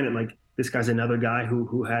 But granted, like, this guy's another guy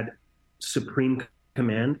who had supreme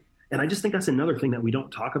command. And I just think that's another thing that we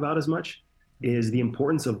don't talk about as much, is the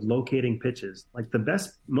importance of locating pitches. Like,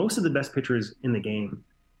 most of the best pitchers in the game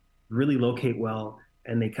really locate well,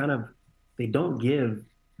 and they don't give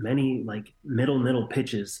many like middle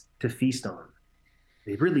pitches to feast on.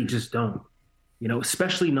 They really just don't, you know,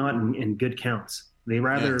 especially not in good counts. They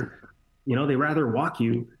rather walk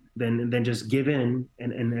you than just give in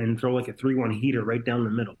and throw like a 3-1 heater right down the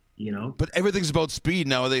middle, you know? But everything's about speed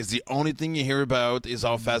nowadays. The only thing you hear about is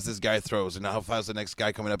how fast this guy throws and how fast the next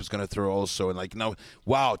guy coming up is going to throw also. And like, now,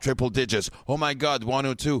 wow, triple digits. Oh my God,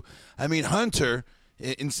 102. I mean, Hunter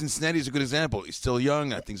in Cincinnati is a good example. He's still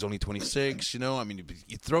young. I think he's only 26, you know? I mean,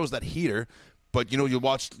 he throws that heater. But, you know, you'll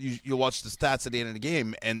watch the stats at the end of the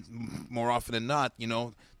game, and more often than not, you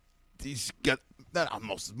know, he's got not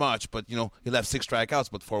almost as much, but, you know, he'll have 6 strikeouts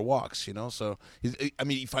but 4 walks, you know. So,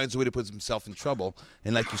 he finds a way to put himself in trouble.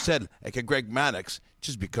 And like you said, like a Greg Maddux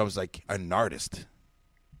just becomes like an artist.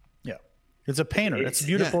 Yeah. It's a painter. It's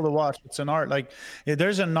beautiful to watch. It's an art. Like,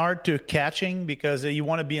 there's an art to catching because you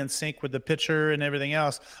want to be in sync with the pitcher and everything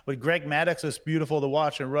else. With Greg Maddux, it's beautiful to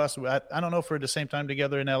watch. And Russ, I don't know if we're at the same time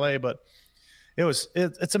together in LA, but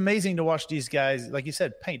it's amazing to watch these guys, like you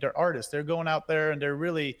said, paint. They're artists. They're going out there and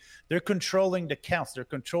they're controlling the counts. They're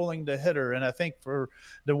controlling the hitter. And I think for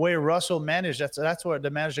the way Russell managed, that's what to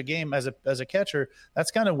manage a game as a catcher. That's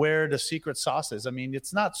kind of where the secret sauce is. I mean,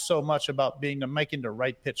 it's not so much about making the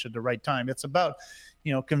right pitch at the right time. It's about,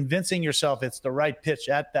 you know, convincing yourself it's the right pitch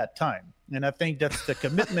at that time. And I think that's the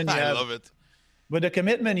commitment you have. I love it. But the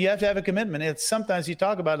commitment, you have to have a commitment. It's sometimes you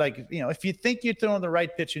talk about, like, you know, if you think you're throwing the right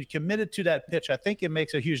pitch and you're committed to that pitch, I think it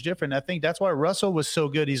makes a huge difference. I think that's why Russell was so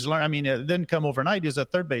good. He's learned. I mean, it didn't come overnight. He was a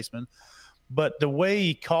third baseman, but the way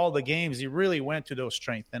he called the games, he really went to those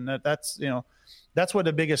strengths. And that's, you know, that's what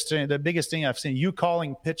the biggest thing I've seen, you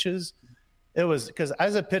calling pitches. It was because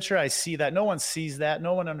as a pitcher, I see that no one sees that.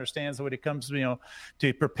 No one understands when it comes, you know,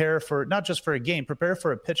 to prepare for not just for a game, prepare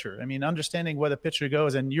for a pitcher. I mean, understanding where the pitcher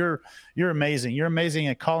goes, and you're amazing. You're amazing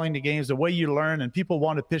at calling the games, the way you learn, and people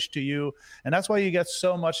want to pitch to you, and that's why you get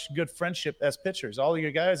so much good friendship as pitchers. All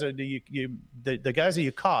your guys are the guys that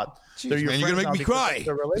you caught. Jeez, man, you're gonna make me cry.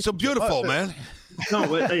 It's so beautiful, man. No,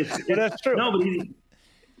 but that's true. No, but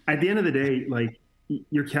at the end of the day, like,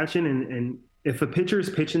 you're catching and if a pitcher is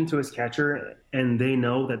pitching to his catcher and they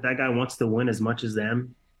know that guy wants to win as much as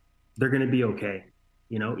them, they're going to be okay.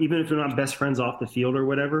 You know, even if they're not best friends off the field or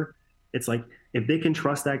whatever, it's like, if they can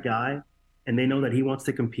trust that guy and they know that he wants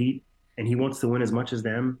to compete and he wants to win as much as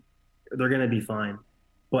them, they're going to be fine.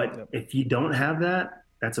 But if you don't have that,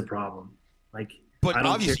 that's a problem. Like, but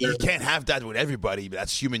obviously you can't have that with everybody. But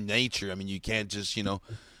that's human nature. I mean, you can't just, you know,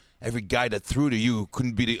 every guy that threw to you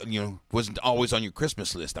couldn't be, you know, wasn't always on your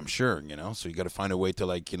Christmas list, I'm sure, you know. So you got to find a way to,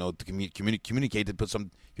 like, you know, to communicate and put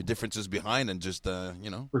some your differences behind and just,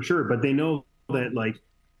 you know. For sure, but they know that, like,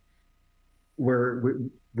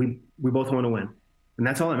 we both want to win, and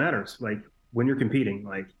that's all that matters. Like, when you're competing,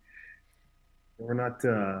 like, we're not.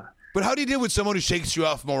 But how do you deal with someone who shakes you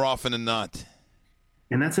off more often than not?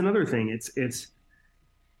 And that's another thing. It's.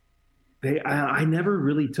 I never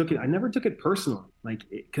really took it. I never took it personal, like,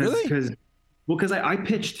 because I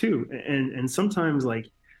pitch too, and sometimes, like,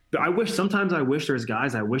 sometimes I wish there's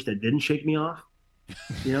guys I wish that didn't shake me off,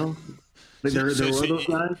 you know. Like, there were those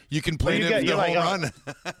guys. You can play them the whole run.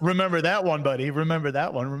 Remember that one, buddy. Remember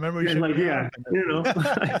that one. Remember, you know.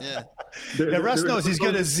 Yeah. Russ knows he's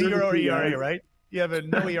got a 0 ERA, right? You have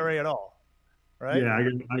no ERA at all. Right?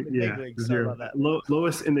 Yeah, zero.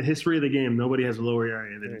 Lowest in the history of the game. Nobody has a lower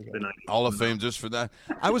ERA than I do. Hall of Fame just for that.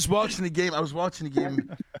 I was watching the game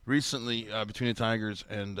recently between the Tigers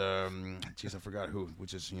and I forgot who,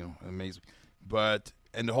 which is, you know, amazing.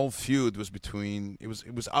 And the whole feud was between it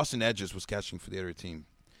was Austin Edges was catching for the other team.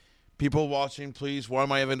 People watching, please. Why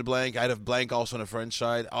am I having a blank? I had a blank also on the French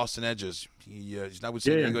side. Austin Edges. He's not with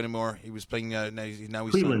San Diego anymore. He was playing now he's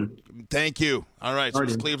Cleveland. Thank you. All right, so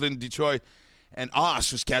it's Cleveland, Detroit. And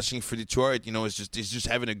Oss was catching for Detroit. He's just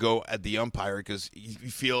having a go at the umpire because he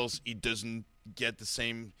feels he doesn't get the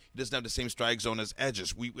same. He doesn't have the same strike zone as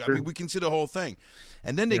Edges. I mean, we can see the whole thing,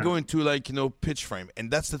 and then they go into pitch frame, and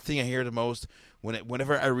that's the thing I hear the most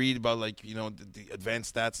whenever I read about the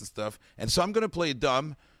advanced stats and stuff. And so I'm gonna play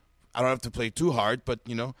dumb. I don't have to play too hard, but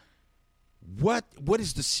what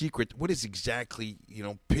is the secret? What is exactly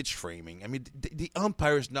pitch framing? I mean, the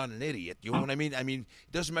umpire is not an idiot. You know what I mean? I mean,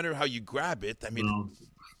 it doesn't matter how you grab it. I mean,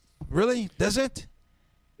 really, does it?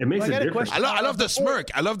 It makes a difference. I love the smirk.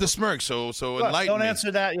 I love the smirk. So enlighten Don't me. answer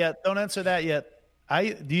that yet. Don't answer that yet.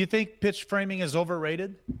 Do you think pitch framing is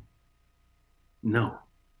overrated? No.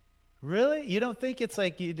 Really? You don't think it's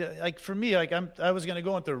like for me, like I was going to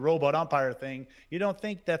go into the robot umpire thing. You don't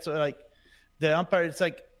think that's like the umpire? It's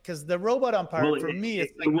like because the robot umpire it's like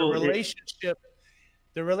the relationship.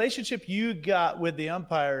 The relationship you got with the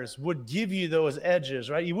umpires would give you those edges,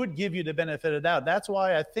 right? You would give you the benefit of doubt. That's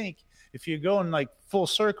why I think if you're going like full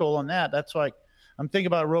circle on that, that's why I'm thinking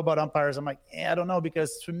about robot umpires. I'm like, I don't know,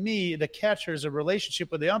 because for me, the catcher's a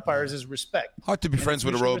relationship with the umpires is respect. Hard to be friends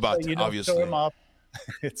with a robot, obviously. Throw him off.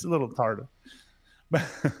 It's a little harder.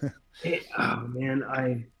 Oh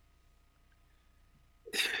man,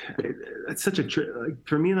 it's such a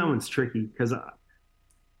for me that one's tricky because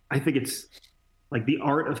I think it's like the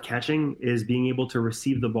art of catching is being able to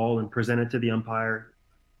receive the ball and present it to the umpire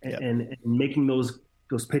and making those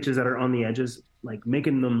pitches that are on the edges, like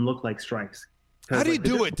making them look like strikes. How do you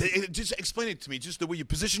do it? Just explain it to me. Just the way you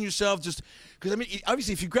position yourself. Just because I mean,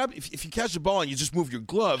 obviously, if you catch the ball and you just move your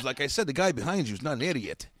glove, like I said, the guy behind you is not an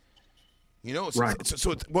idiot. Right.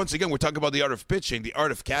 So once again, we're talking about the art of pitching. The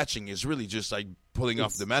art of catching is really just like pulling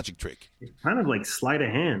off the magic trick. It's kind of like sleight of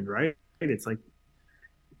hand, right? It's like,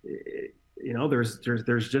 there's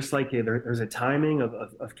just like there's a timing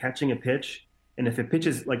of catching a pitch, and if it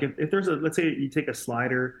pitches like if there's let's say you take a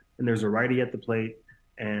slider and there's a righty at the plate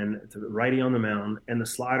and it's a righty on the mound, and the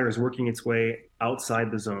slider is working its way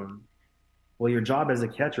outside the zone. Well, your job as a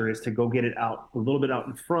catcher is to go get it out a little bit out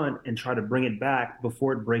in front and try to bring it back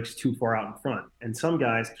before it breaks too far out in front. And some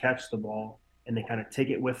guys catch the ball and they kind of take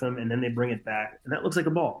it with them and then they bring it back. And that looks like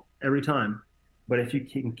a ball every time. But if you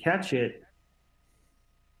can catch it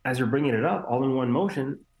as you're bringing it up all in one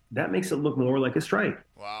motion, that makes it look more like a strike.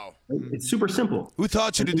 Wow. It's super simple. Who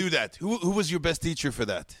taught you to do that? Who was your best teacher for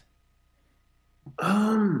that?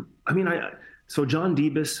 So John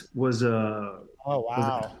Debus was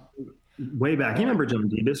way back. You remember John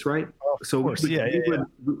Debus, right? Oh, of course.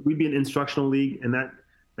 We'd be an instructional league, and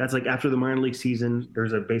that's like after the minor league season,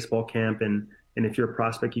 there's a baseball camp, and if you're a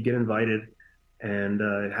prospect, you get invited, and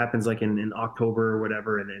it happens like in October or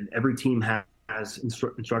whatever, and every team has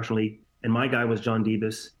instructional league, and my guy was John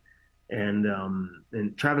Debus,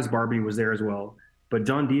 and Travis Barbie was there as well. But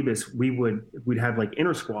John Debus, we'd have like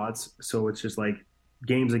inter squads, so it's just like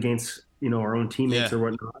games against our own teammates or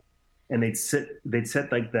whatnot. And they'd set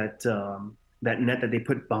like that net that they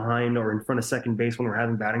put behind or in front of second base when we're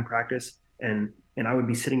having batting practice, and I would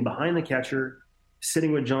be sitting behind the catcher,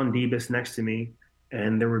 sitting with John Debus next to me,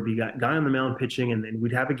 and there would be a guy on the mound pitching, and then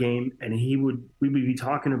we'd have a game, and we would be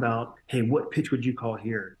talking about, hey, what pitch would you call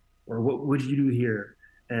here, or what would you do here,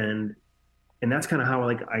 and that's kind of how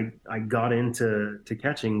I got into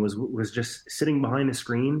catching was just sitting behind the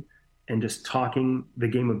screen and just talking the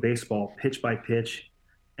game of baseball pitch by pitch.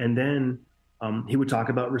 And then he would talk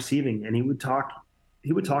about receiving, and he would talk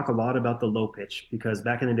a lot about the low pitch, because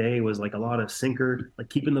back in the day it was like a lot of sinker, like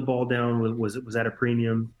keeping the ball down was at a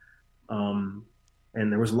premium. And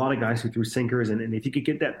there was a lot of guys who threw sinkers, and if you could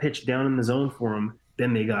get that pitch down in the zone for them,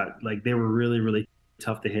 then they were really, really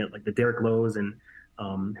tough to hit, like the Derek Lowe's and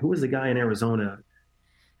who was the guy in Arizona?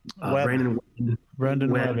 Brandon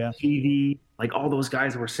Webb, TV, like all those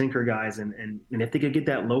guys were sinker guys, and if they could get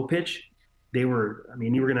that low pitch, you were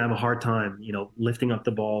going to have a hard time, lifting up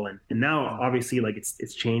the ball. And now obviously like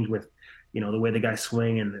it's changed with, the way the guys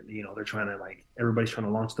swing, and they're trying to everybody's trying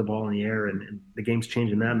to launch the ball in the air, and the game's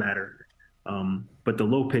changed in that matter. But the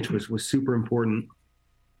low pitch was super important.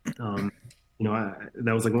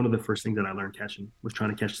 That was like one of the first things that I learned catching, was trying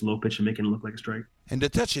to catch the low pitch and making it look like a strike. And the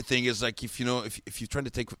touchy thing is like, if you're trying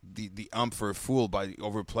to take the ump for a fool by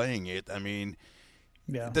overplaying it, I mean,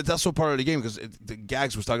 that's also part of the game, because the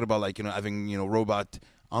Gags was talking about having robot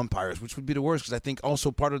umpires, which would be the worst, because I think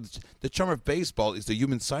also part of the charm of baseball is the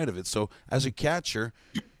human side of it. So as a catcher,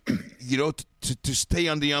 to stay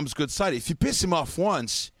on the ump's good side, if you piss him off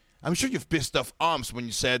once, I'm sure you've pissed off umps when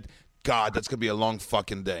you said, God, that's gonna be a long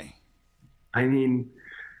fucking day. I mean,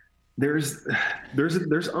 there's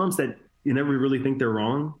umps that you never really think they're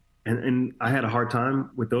wrong, and I had a hard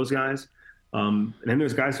time with those guys. And then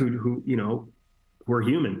there's guys who who are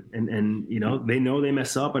human, and they know they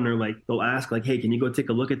mess up, and they'll ask like, hey, can you go take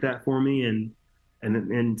a look at that for me?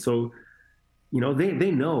 And so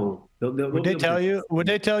they know. Would they tell you? Would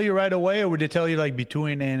they tell you right away, or would they tell you like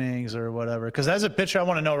between innings or whatever? Because as a pitcher, I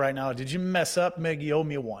want to know right now: did you mess up? Maybe you owe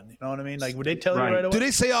me one. You know what I mean? Like, would they tell you right away? Do they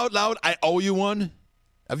say out loud, "I owe you one"?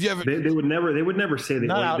 Have you ever? They would never say that.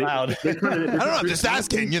 Not out loud. I don't know. I'm just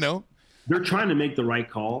asking. They're trying to make the right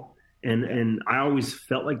call, and I always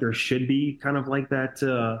felt like there should be kind of like that.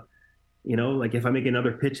 Like if I make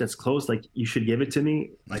another pitch that's close, like you should give it to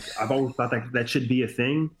me. Like I've always thought that should be a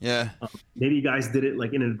thing. Yeah. Maybe guys did it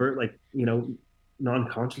like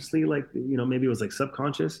non-consciously, like, maybe it was like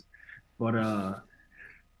subconscious, but I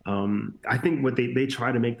think what they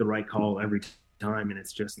try to make the right call every time. And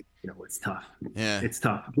it's just, it's tough. Yeah. It's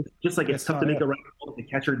tough. Just like it's tough to make the right call if the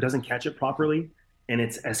catcher doesn't catch it properly. And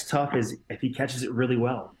it's as tough as if he catches it really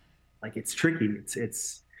well. Like it's tricky.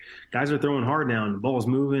 It's guys are throwing hard now and the ball's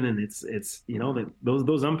moving, and it's that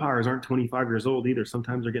those umpires aren't 25 years old either.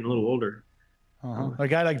 Sometimes they're getting a little older. A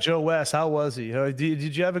guy like Joe West, how was he?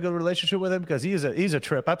 Did you have a good relationship with him? Because he's a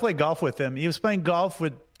trip. I played golf with him. He was playing golf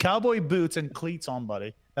with cowboy boots and cleats on,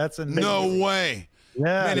 buddy. That's amazing. No way. Yeah,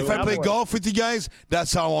 man, if I play golf with you guys,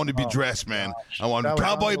 that's how I want to be dressed, man. I want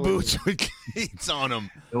cowboy boots with cleats on them.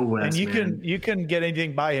 And you couldn't get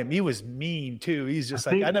anything by him. He was mean too. He's just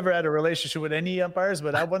I never had a relationship with any umpires,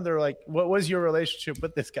 but I wonder, like, what was your relationship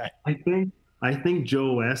with this guy? I think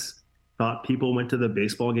Joe West thought people went to the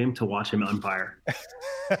baseball game to watch him umpire.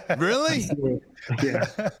 Really?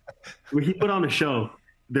 Yeah. When he put on a show,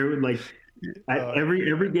 there would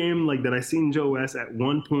every game like that I seen Joe West at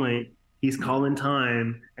one point. He's calling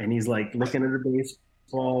time and he's like looking at the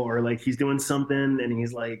baseball or like he's doing something and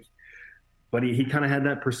he's like, but he kind of had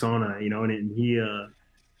that persona, and he,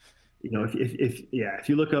 if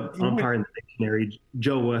you look up umpire in the dictionary,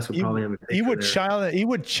 Joe West would probably have a picture. He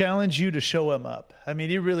would challenge you to show him up. I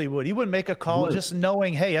mean, he really would. He wouldn't make a call just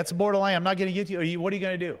knowing, hey, that's borderline. I'm not going to get to you. What are you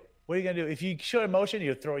going to do? What are you going to do? If you show emotion,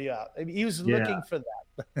 he'll throw you out. I mean, he was looking for that.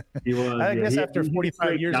 He was. I guess after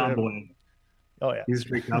 45 years. Oh yeah, he's a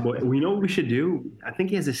straight cowboy. We know what we should do. I think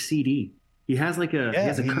he has a CD. He has like a. Yeah, he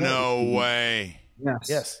has a no way.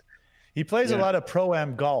 Yes. He plays a lot of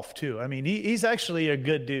pro-am golf too. I mean, he's actually a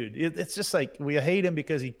good dude. It's just like we hate him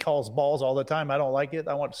because he calls balls all the time. I don't like it.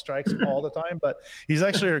 I want strikes all the time. But he's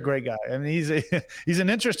actually a great guy. I mean, he's an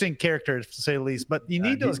interesting character to say the least. But you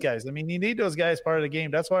need those guys. I mean, you need those guys part of the game.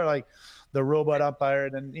 That's why I like the robot umpire.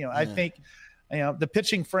 And I think. The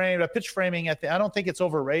pitch framing, I don't think it's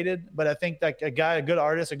overrated, but I think that a good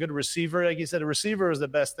artist, a good receiver, like you said, a receiver is the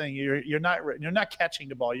best thing. You're not catching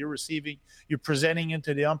the ball, you're receiving, you're presenting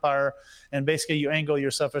into the umpire, and basically you angle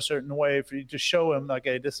yourself a certain way for you to show him, like,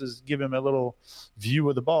 hey, give him a little view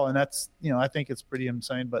of the ball, and that's, I think it's pretty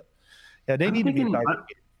insane. But yeah, they need to be.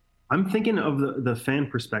 I'm thinking of the fan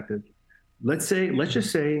perspective. Let's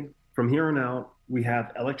just say from here on out we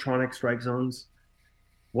have electronic strike zones.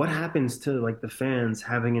 What happens to like the fans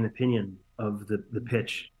having an opinion of the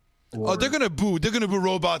pitch? They're gonna boo. They're gonna boo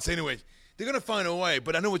robots anyway. They're gonna find a way.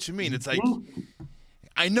 But I know what you mean. It's like,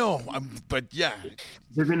 I know, but yeah,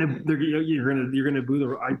 you're gonna boo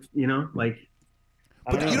the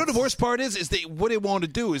But the worst part is what they want to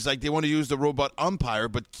do is like they want to use the robot umpire,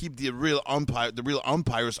 but keep the real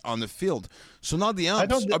umpires on the field. So now the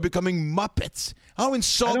umps are becoming Muppets. How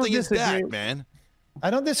insulting is that, man? I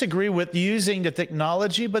don't disagree with using the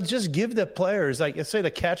technology, but just give the players, like let's say the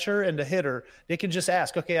catcher and the hitter, they can just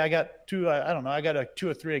ask, okay, I got two, I got 2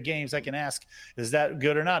 or 3 games. I can ask, is that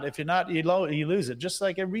good or not? If you're not, you lose it, just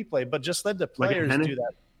like a replay, but just let the players do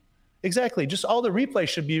that. Exactly. Just all the replay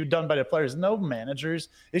should be done by the players, no managers.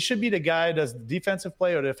 It should be the guy that does the defensive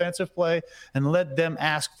play or the defensive play and let them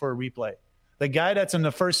ask for a replay. The guy that's in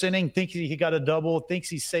the first inning thinks he got a double, thinks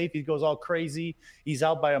he's safe. He goes all crazy. He's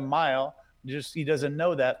out by a mile. He doesn't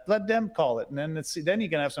know that. Let them call it, and then you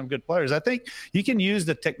can have some good players. I think you can use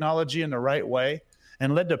the technology in the right way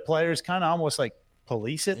and let the players kind of almost like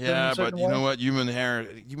police it. Yeah, but you know what? Human error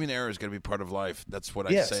is going to be part of life. That's what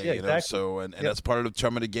I say. Exactly. So and that's part of the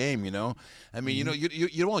charm of the game. I mean, you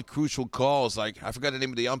don't want crucial calls. Like I forgot the name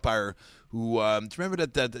of the umpire who. Do you remember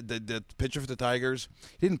that pitcher for the Tigers?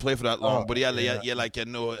 He didn't play for that long, but he had like a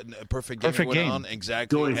perfect game. Perfect game.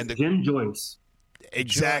 Exactly. Jim Joyce.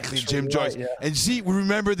 Exactly, Jim Joyce. Right, yeah. And see, we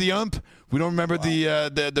remember the ump. We don't remember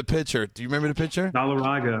the pitcher. Do you remember the pitcher?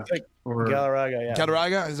 Galarraga. Or Galarraga, yeah.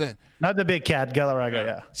 Galarraga, is it? Not the big cat, Galarraga,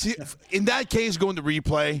 yeah. See, in that case, going to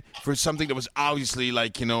replay for something that was obviously one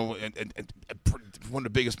of the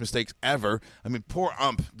biggest mistakes ever. I mean, poor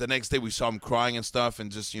ump. The next day we saw him crying and stuff,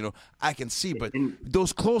 and just I can see, but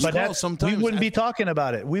those close calls sometimes we wouldn't be talking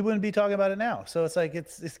about it. We wouldn't be talking about it now. So it's like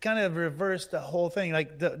it's kind of reversed the whole thing.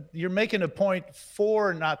 Like you're making a point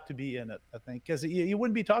for not to be in it, I think, because you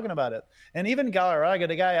wouldn't be talking about it. And even Galarraga,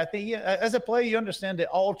 the guy, I think as a player, you understand they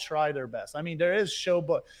all try their best. I mean, there is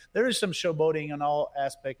some showboating on all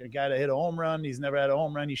aspects. A guy that hit a home run, he's never had a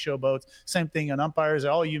home run, he showboats. Same thing on umpires.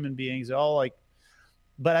 They're all human beings. They're all like.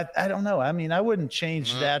 But I don't know. I mean, I wouldn't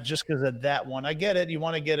change that just because of that one. I get it. You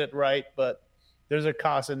want to get it right, but there's a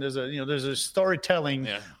cost and there's a storytelling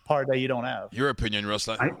part that you don't have. Your opinion, Russ?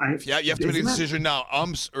 You have to make a decision now.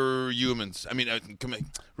 Umps or humans? I mean,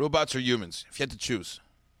 robots or humans? If you had to choose.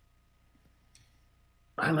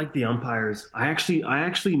 I like the umpires. I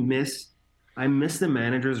actually miss the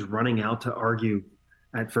managers running out to argue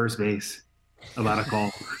at first base about a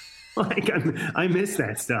call. I miss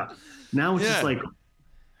that stuff. Now it's just like.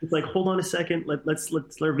 It's like, hold on a second. Let's let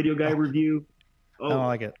our video guy review. Oh, I don't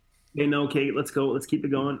like it. Okay, let's go. Let's keep it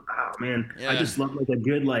going. Oh man, I just love a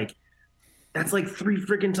good that's like 3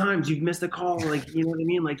 freaking times you've missed a call. Like, you know what I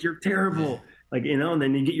mean? Like, you're terrible. Like, and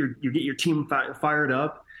then you get your team fired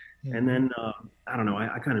up, and then I don't know.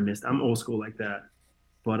 I kind of missed. I'm old school like that,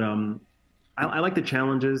 but I like the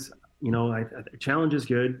challenges. Challenge is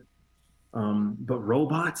good, but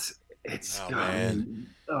robots. It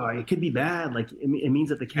could be bad. Like it means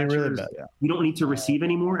that the catchers, you don't need to receive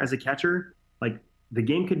anymore as a catcher. Like the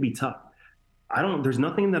game could be tough. There's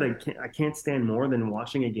nothing that I can't stand more than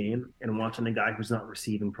watching a game and watching a guy who's not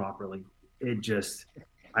receiving properly. It just,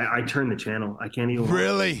 I turn the channel. I can't even.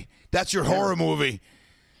 Really? That's your horror movie.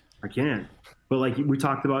 I can't. But like we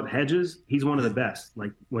talked about Hedges, he's one of the best.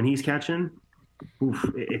 Like when he's catching,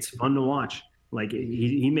 it's fun to watch. Like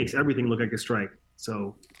he makes everything look like a strike.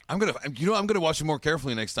 So I'm gonna watch it more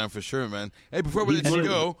carefully next time for sure, man. Hey, before we let you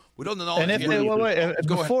go, we don't know. And if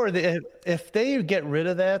they get rid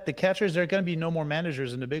of that, the catchers, there are going to be no more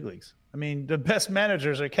managers in the big leagues. I mean, the best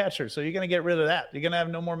managers are catchers, so you're going to get rid of that. You're going to have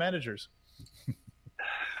no more managers.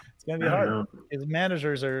 It's going to be hard. His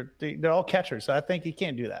managers they're all catchers, so I think you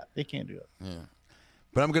can't do that. They can't do it. Yeah,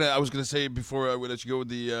 but I was gonna say before we let you go,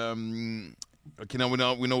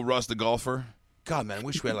 we know Russ the golfer. God, man, I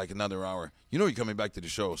wish we had like another hour. You're coming back to the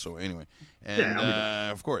show, so anyway. And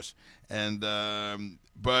of course. And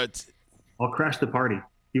but I'll crash the party,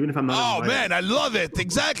 even if I'm not. Oh man, I love it.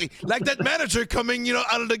 Exactly. Like that manager coming,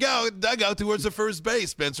 out of the dugout towards the first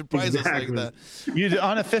base, man. Surprise us like that. You're the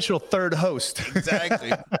unofficial third host.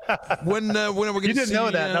 Exactly. When are we going to see? You didn't know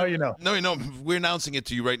that. Now you know. No, you know. We're announcing it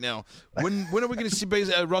to you right now. When are we going to see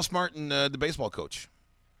Russ Martin, the baseball coach?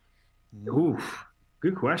 Oof.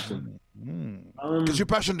 Good question. Because your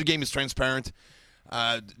passion of the game is transparent.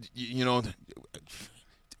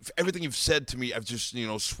 Everything you've said to me, I've just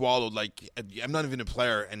swallowed. Like I'm not even a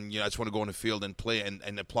player, and I just want to go on the field and play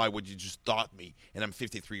and apply what you just taught me. And I'm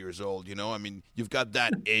 53 years old. I mean, you've got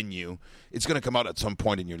that in you. It's going to come out at some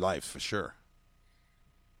point in your life for sure.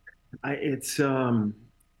 It's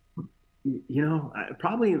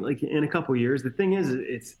probably like in a couple of years. The thing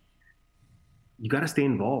is, you got to stay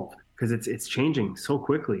involved. Because it's changing so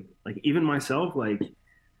quickly. Like even myself, like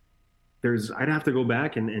I'd have to go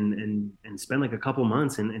back and spend like a couple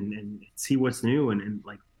months and see what's new and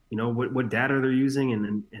like what data they're using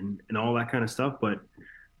and all that kind of stuff. But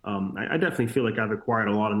I definitely feel like I've acquired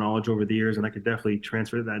a lot of knowledge over the years, and I could definitely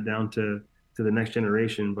transfer that down to the next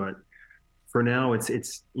generation. But for now, it's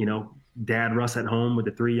Dad Russ at home with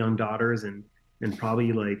the 3 young daughters and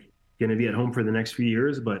probably like going to be at home for the next few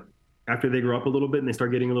years, but. After they grow up a little bit and they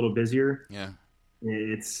start getting a little busier,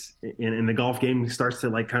 it's and the golf game starts to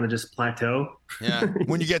like kind of just plateau. Yeah,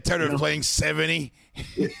 when you get tired of playing 70,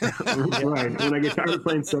 right? When I get tired of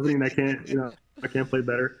playing 70 and I can't play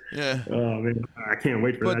better. Yeah. Oh man, I can't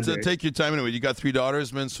wait for that. But take your time anyway. You got 3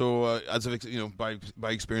 daughters, man. So as of by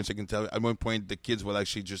experience, I can tell. At one point, the kids will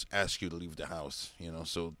actually just ask you to leave the house.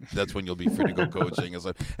 So that's when you'll be free to go coaching. It's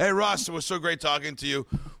like, hey Ross, it was so great talking to you.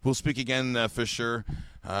 We'll speak again for sure.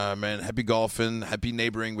 Man, happy golfing, happy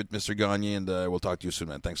neighboring with Mr. Gagne, and we'll talk to you soon,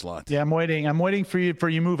 man. Thanks a lot. Yeah, I'm waiting for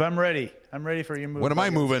your move. I'm ready for your move. When am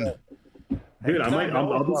I moving? Dude,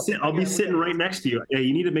 I'll be sitting right next to you. Yeah,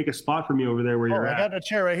 you need to make a spot for me over there where you're at. I got a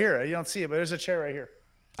chair right here. You don't see it, but there's a chair right here.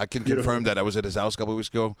 I can confirm that. I was at his house a couple of weeks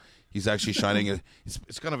ago. He's actually shining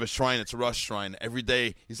it's kind of a shrine. It's a Russ shrine. Every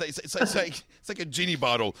day, it's like a genie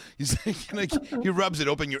bottle. He's like he rubs it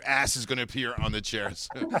open. Your ass is going to appear on the chair. So,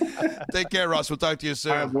 take care, Russ. We'll talk to you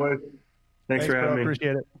soon. All right, boys. Thanks for having me.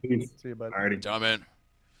 Appreciate it. Peace. See you, bud. Alrighty. John, man.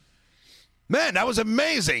 Man, that was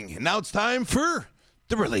amazing. Now it's time for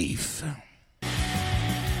the relief.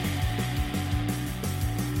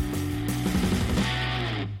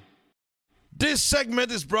 This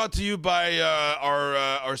segment is brought to you by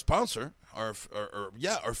our sponsor, our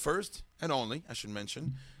first and only, I should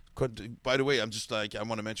mention. By the way, I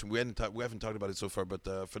want to mention we haven't talked about it so far,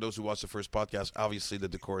 but for those who watched the first podcast, obviously the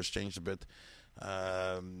decor has changed a bit.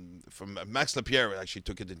 From Max Lapierre actually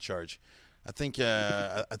took it in charge. I think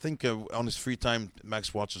on his free time,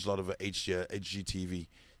 Max watches a lot of HGTV.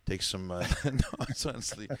 Takes some no,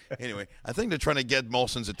 honestly. Anyway, I think they're trying to get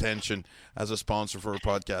Molson's attention as a sponsor for a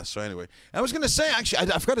podcast. So anyway, I was going to say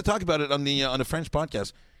actually, I forgot to talk about it on the French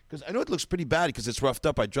podcast because I know it looks pretty bad because it's roughed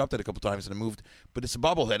up. I dropped it a couple times and I moved, but it's a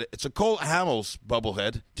bobblehead. It's a Cole Hamels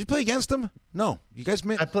bobblehead. Did you play against him? No, you guys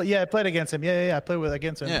made. I played against him. Yeah, I played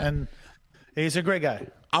against him, and he's a great guy.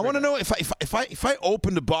 I want to know if I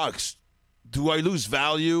open the box. Do I lose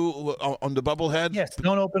value on the bobblehead? Yes.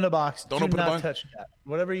 Don't open the box. Don't open the box. Touch that.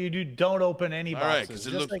 Whatever you do, don't open any boxes. All right, because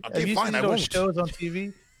it looks okay. Fine, I won't. Shows on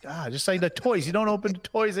TV. Just like the toys. You don't open the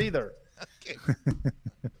toys either. Okay.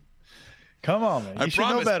 Come on, man. You should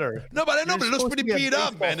know better. No, but I know, but it looks pretty beat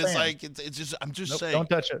up, man. It's like it's just. I'm just saying. Don't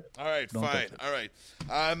touch it. All right, fine. All right.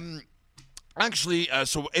 Actually,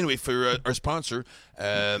 so anyway, for our sponsor,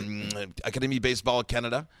 Académie Baseball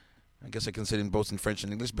Canada. I guess I can say it in both in French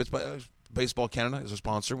and English, but Baseball Canada is a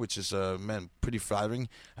sponsor, which is, pretty flattering.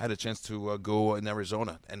 I had a chance to go in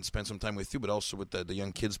Arizona and spend some time with you, but also with the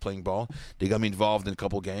young kids playing ball. They got me involved in a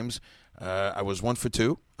couple games. I was 1 for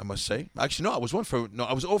 2, I must say. Actually, no, I was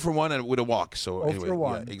 0 for 1 and with a walk. So 0 anyway, for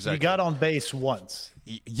 1. Yeah, exactly. You got on base once.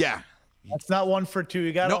 Yeah. That's not 1 for 2.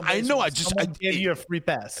 You got on base. I know. Once. I gave you a free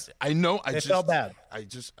pass. I know. I felt bad. I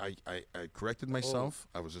corrected myself.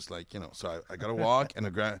 I was just like, so I got a walk and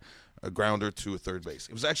a grounder to a third base.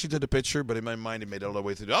 It was actually to the pitcher, but in my mind, it made it all the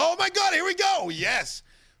way through. Oh my God! Here we go. Yes.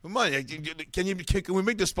 Come on, can we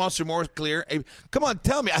make the sponsor more clear? Hey, come on,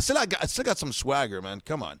 tell me. I still got some swagger, man.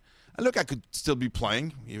 Come on. Look, I could still be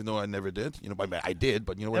playing, even though I never did. I did,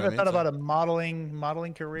 but you know what I mean. Never thought about a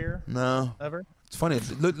modeling career? No. Ever? It's funny.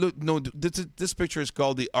 Look, no. This picture is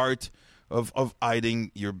called the art of hiding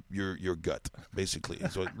your gut, basically.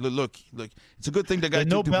 So look, it's a good thing that got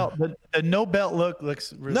no belt. The no belt look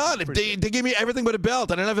looks really no. They gave me everything but a belt.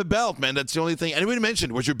 I don't have a belt, man. That's the only thing. Anybody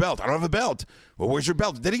mentioned, where's your belt? I don't have a belt. Well, where's your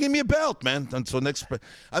belt? They didn't give me a belt, man. And so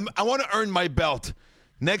I want to earn my belt.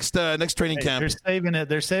 Next training camp.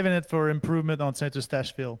 They're saving it for improvement on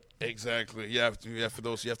Saint-Eustache Field. Exactly. Yeah. For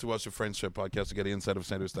those, you have to watch the French podcast to get the inside of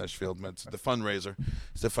Saint-Eustache Field. Man, it's the fundraiser.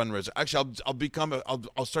 It's the fundraiser. Actually,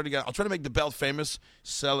 I'll start again. I'll try to make the belt famous,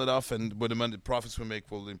 sell it off, and with the money, the profits we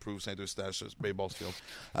make will improve Saint-Eustache's baseball field.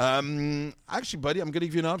 Actually, buddy, I'm going to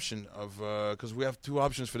give you an option of because we have 2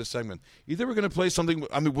 options for this segment. Either we're going to play something.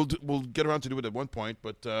 I mean, we'll get around to do it at one point,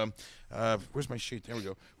 but where's my sheet? There we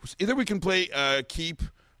go. Either we can play keep.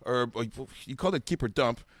 Or you call it keep or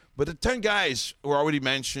dump, but the 10 guys were already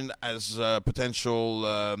mentioned as potential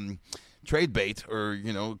trade bait or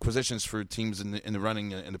acquisitions for teams in the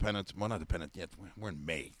running independent. Well, not dependent yet. We're in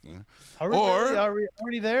May. Are we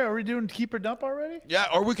already there? Are we doing keep or dump already? Yeah,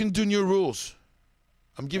 or we can do new rules.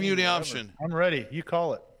 I'm giving you the option. I'm ready. You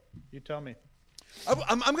call it. You tell me.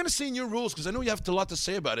 I'm going to say new rules because I know you have a lot to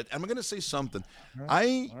say about it. I'm going to say something.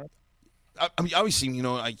 Right. I mean, obviously,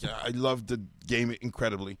 I love the game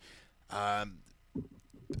incredibly. For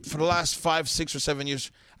the last 5, 6, or 7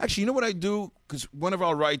 years, actually, you know what I do? Because whenever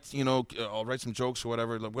I'll write some jokes or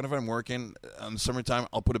whatever. Like whenever I'm working in the summertime,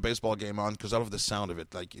 I'll put a baseball game on because I love the sound of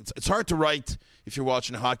it. Like it's hard to write if you're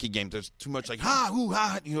watching a hockey game. There's too much like ha hoo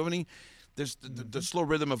ha. You know what I mean? There's the slow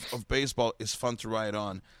rhythm of baseball is fun to write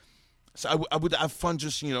on. So I would have fun.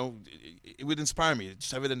 Just it would inspire me.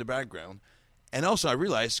 Just have it in the background. And also, I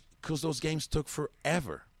realized, because those games took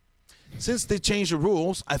forever. Since they changed the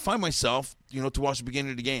rules, I find myself, to watch the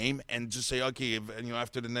beginning of the game and just say, okay,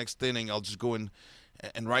 after the next inning, I'll just go and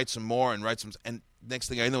write some more and write some. And next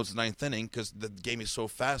thing I know, it's the 9th inning because the game is so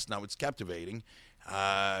fast now, it's captivating.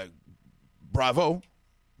 Bravo,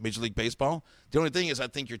 Major League Baseball. The only thing is, I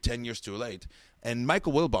think you're 10 years too late. And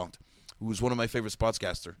Michael Wilbont, who's one of my favorite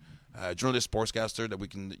sportscaster, journalist sportscaster that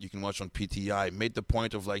you can watch on PTI, made the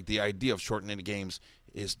point of the idea of shortening the games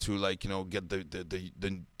is to get the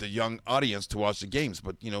young audience to watch the games.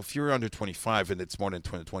 But if you're under 25 and it's more than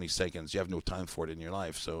 20 seconds, you have no time for it in your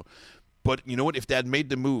life. So, but you know what? If they had made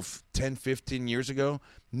the move 10, 15 years ago,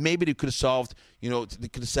 maybe they could have solved. They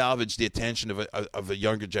could have salvaged the attention of a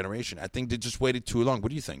younger generation. I think they just waited too long. What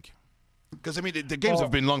do you think? Because the games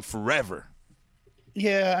have been long forever.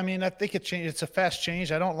 Yeah, I mean, I think it changed. It's a fast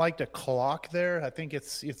change. I don't like the clock there. I think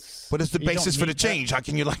it's. What is the basis for the change? That. How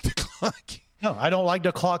can you like the clock? No, I don't like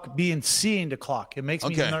the clock seeing the clock. It makes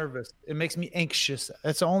me nervous. It makes me anxious.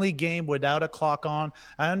 It's the only game without a clock on.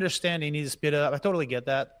 I understand you need to speed it up. I totally get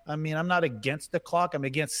that. I mean, I'm not against the clock. I'm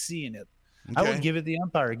against seeing it. Okay. I would give it the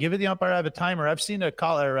umpire. Give it the umpire. I have a timer. I've seen a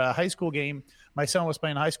high school game. My son was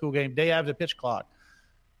playing a high school game. They have the pitch clock.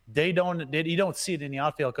 You don't see it in the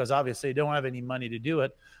outfield because obviously they don't have any money to do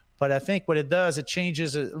it. But I think what it does, it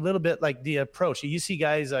changes a little bit like the approach. You see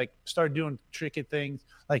guys like start doing tricky things,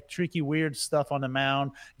 like tricky, weird stuff on the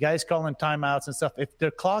mound, guys calling timeouts and stuff. If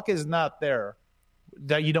the clock is not there,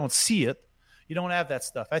 that you don't see it, you don't have that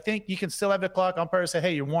stuff. I think you can still have the clock. Umpires say,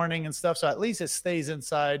 hey, you're warning and stuff. So at least it stays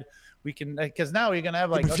inside. We can, because now you're going to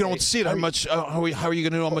have like. If you don't see it, how are you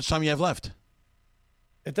going to know how much time you have left?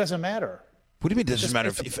 It doesn't matter. What do you mean it doesn't matter?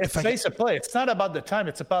 If pace of play. It's not about the time.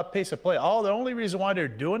 It's about pace of play. The only reason why they're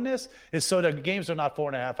doing this is so the games are not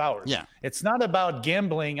 4.5 hours. Yeah. It's not about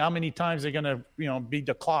gambling how many times they're going to beat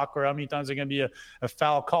the clock or how many times they're going to be a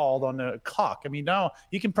foul called on the clock. I mean, now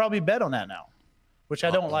you can probably bet on that now, which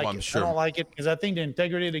I don't like. Sure. I don't like it because I think the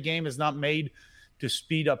integrity of the game is not made to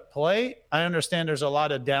speed up play. I understand there's a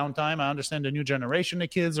lot of downtime. I understand the new generation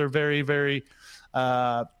of kids are very, very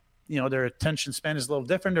their attention span is a little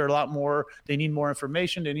different. They're a lot more. They need more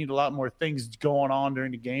information. They need a lot more things going on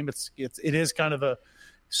during the game. It is kind of a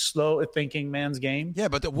slow thinking man's game. Yeah,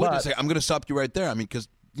 but wait a second. I'm going to stop you right there. I mean, because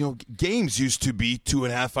games used to be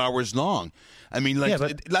 2.5 hours long. I mean,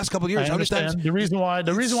 last couple of years, how many times? The reason why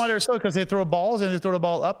they're slow because they throw balls and they throw the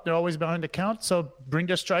ball up. They're always behind the count. So bring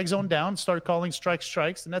the strike zone down. Start calling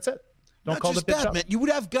strikes, and that's it. Don't call the pitch up. Man. You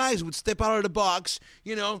would have guys who would step out of the box,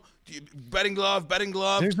 batting glove.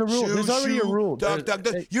 There's a rule. There's already a rule.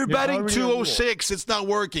 You're batting 206. It's not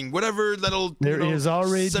working. Whatever little. There is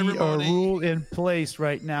already ceremony. A rule in place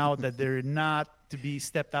right now that they're not to be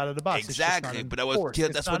stepped out of the box. Exactly, but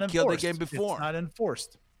that's what killed the game before.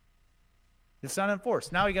 It's not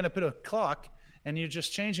enforced. Now you're going to put a clock and you're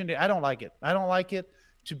just changing it. I don't like it. I don't like it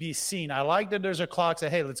to be seen. I like that there's a clock. Say,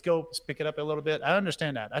 hey, let's go. Let's pick it up a little bit. I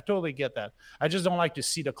understand that. I totally get that. I just don't like to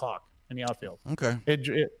see the clock in the outfield. Okay.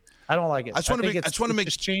 I don't like it. I just want to make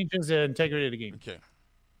just changes the integrity of the game. Okay.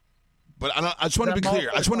 But I just want to be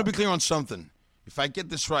clear. I just want to be clear on something. If I get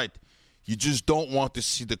this right, you just don't want to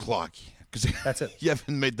see the clock. Because that's it. You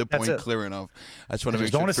haven't made the point clear enough. I just want to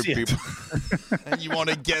make sure for people. And you want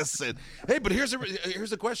to guess it. Hey, but here's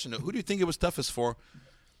the question. Who do you think it was toughest for?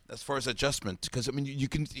 As far as adjustment, because I mean, you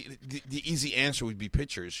can the easy answer would be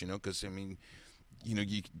pitchers, because I mean,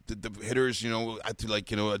 the hitters, had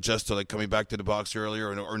to adjust to coming back to the box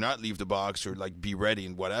earlier or not leave the box or be ready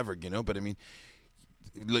and whatever, But I mean,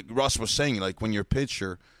 like Ross was saying, when you're a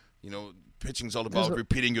pitcher, pitching's all about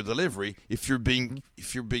repeating your delivery. If you're being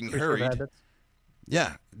hurried,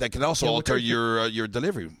 that can also alter your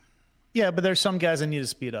delivery. Yeah, but there's some guys that need to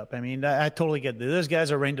speed up. I mean, I totally get that. Those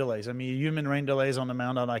guys are rain delays. I mean, human rain delays on the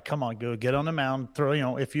mound. I'm like, come on, go get on the mound.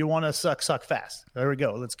 Throw, if you want to suck fast. There we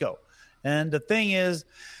go. Let's go. And the thing is,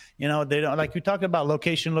 they don't, like we talked about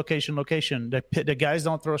location. The guys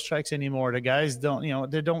don't throw strikes anymore. The guys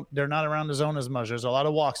don't, they're not around the zone as much. There's a lot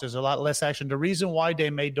of walks. There's a lot less action. The reason why they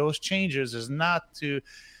made those changes is not to,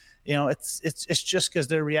 it's just because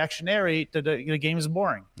they're reactionary. The game is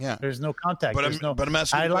boring. Yeah, there's no contact. But I'm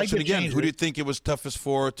asking the question again. Who do you think it was toughest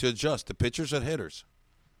for to adjust, the pitchers or hitters?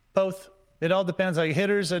 Both. It all depends. Like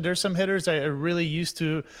hitters, there's some hitters that are really used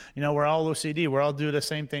to, we're all OCD. We're all do the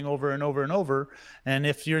same thing over and over and over. And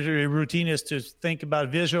if your routine is to think about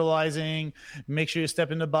visualizing, make sure you step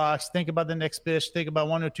in the box, think about the next pitch, think about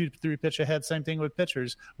 1 or 2, 3 pitch ahead. Same thing with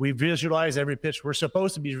pitchers. We visualize every pitch. We're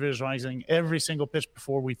supposed to be visualizing every single pitch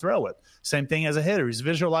before we throw it. Same thing as a hitter. He's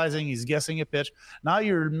visualizing, he's guessing a pitch. Now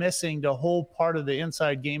you're missing the whole part of the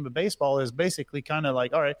inside game of baseball is basically kind of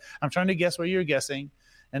like, all right, I'm trying to guess what you're guessing.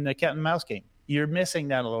 And the cat and mouse game, you're missing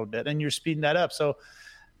that a little bit and you're speeding that up. So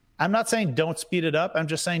I'm not saying don't speed it up. I'm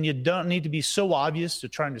just saying you don't need to be so obvious to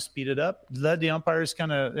trying to speed it up. Let the umpires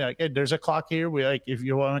kind of hey, there's a clock here. If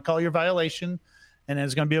you want to call your violation and then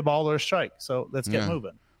it's going to be a ball or a strike. So let's get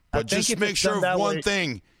moving. But just make sure of one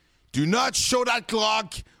thing. Do not show that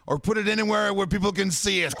clock or put it anywhere where people can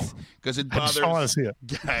see it because it bothers. I just want to see it.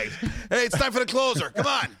 Guys. Hey, it's time for the closer. Come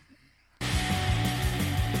on.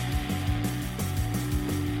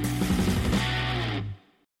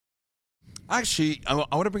 Actually, I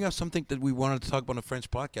want to bring up something that we wanted to talk about on the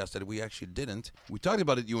French podcast that we actually didn't. We talked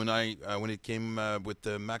about it, you and I, when it came with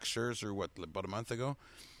Max Scherzer, about a month ago.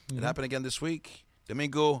 Mm-hmm. It happened again this week.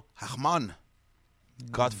 Domingo Germán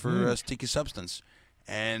caught for sticky substance.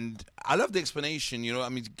 And I love the explanation, I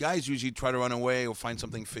mean, guys usually try to run away or find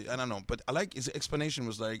something I don't know, but I like his explanation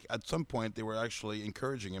was like, at some point they were actually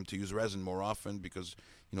encouraging him to use resin more often because,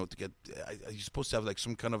 to get, you're supposed to have like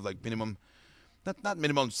some kind of like minimum, not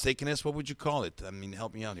minimum stickiness, what would you call it? I mean,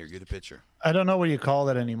 help me out here, get a picture. I don't know what you call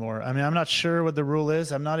that anymore. I mean, I'm not sure what the rule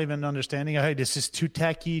is. I'm not even understanding, hey, this is too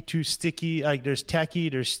tacky, too sticky, like there's tacky,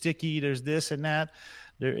 there's sticky, there's this and that.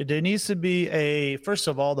 There needs to be first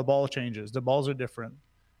of all, the ball changes. The balls are different.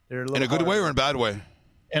 They're in a good way or in a bad way?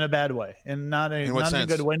 In a bad way, and not in a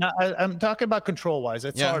good way. I'm talking about control-wise.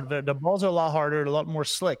 It's hard. The balls are a lot harder, a lot more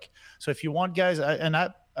slick. So if you want guys,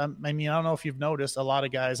 I mean, I don't know if you've noticed a lot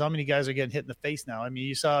of guys. How many guys are getting hit in the face now? I mean,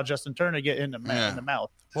 you saw Justin Turner get in the mouth.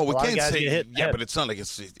 Well, we can't say, but it's not like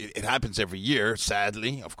it happens every year.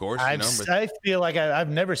 Sadly, of course. I feel like I've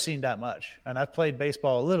never seen that much, and I've played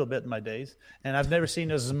baseball a little bit in my days, and I've never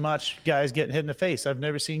seen as much guys getting hit in the face. I've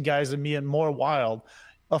never seen guys being more wild.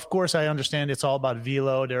 Of course, I understand it's all about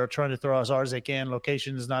velo. They're trying to throw as hard as they can.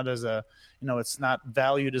 Location is not it's not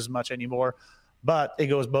valued as much anymore. But it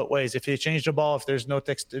goes both ways. If you change the ball, if there's no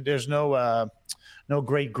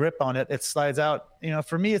great grip on it, it slides out.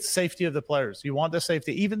 For me, it's safety of the players. You want the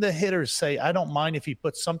safety. Even the hitters say, I don't mind if he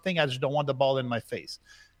puts something. I just don't want the ball in my face.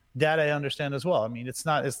 That I understand as well. I mean, it's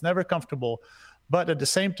never comfortable. But at the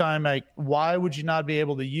same time, like, why would you not be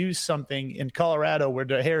able to use something in Colorado where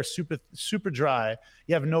the hair is super, super dry,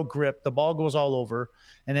 you have no grip, the ball goes all over,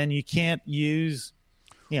 and then you can't use,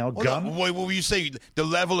 gum? What will you say? The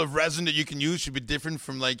level of resin that you can use should be different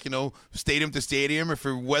from, stadium to stadium or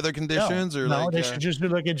for weather conditions? They should just do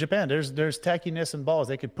like in Japan. There's tackiness in balls.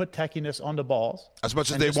 They could put tackiness on the balls. As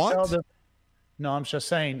much as they want? No, I'm just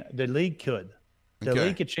saying the league could. The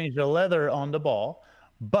league could change the leather on the ball.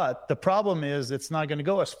 But the problem is it's not going to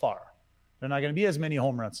go as far. There are not going to be as many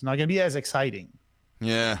home runs. It's not going to be as exciting.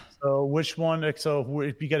 Yeah. So which one? So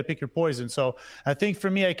you got to pick your poison. So I think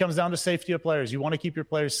for me, it comes down to safety of players. You want to keep your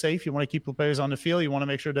players safe. You want to keep the players on the field. You want to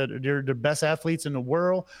make sure that they're the best athletes in the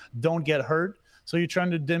world, don't get hurt. So you're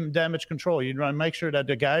trying to damage control. You want to make sure that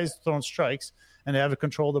the guys throwing strikes and they have to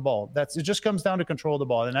control the ball. It just comes down to control the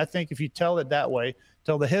ball. And I think if you tell it that way,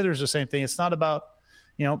 tell the hitters the same thing. It's not about,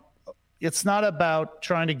 it's not about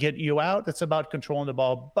trying to get you out. It's about controlling the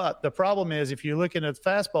ball. But the problem is, if you're looking at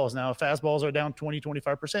fastballs now, fastballs are down 20,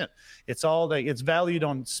 25%. It's valued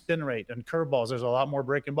on spin rate and curveballs. There's a lot more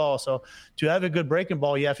breaking balls. So to have a good breaking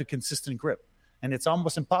ball, you have a consistent grip. And it's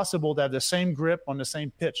almost impossible to have the same grip on the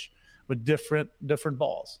same pitch with different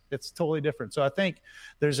balls. It's totally different. So I think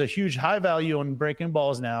there's a huge high value on breaking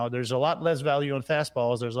balls now. There's a lot less value on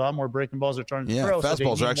fastballs. There's a lot more breaking balls they're trying to throw. Yeah,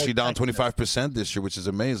 fastballs are actually down 25% this year, which is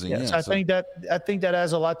amazing. Yes, I think that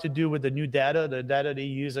has a lot to do with the new data. The data they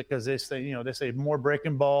use, because they say more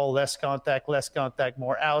breaking ball, less contact,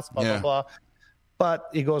 more outs, blah blah blah. But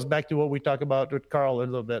it goes back to what we talked about with Carl a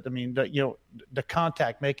little bit. I mean, the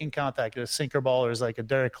contact, making contact, the sinker ballers like a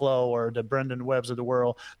Derek Lowe or the Brendan Webbs of the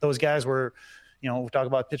world. Those guys were, we talk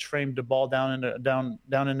about pitch frame the ball down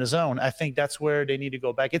in the zone. I think that's where they need to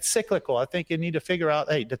go back. It's cyclical. I think you need to figure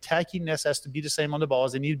out, hey, the tackiness has to be the same on the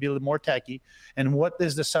balls. They need to be a little more tacky. And what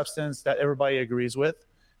is the substance that everybody agrees with?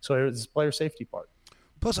 So it's the player safety part.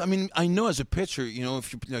 Plus, I mean, I know as a pitcher,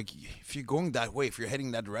 if you're going that way, if you're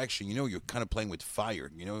heading that direction, you're kind of playing with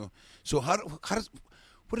fire, So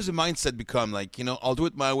what does the mindset become? Like, I'll do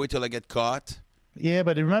it my way till I get caught. Yeah,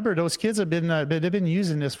 but remember, those kids they've been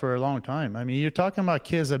using this for a long time. I mean, you're talking about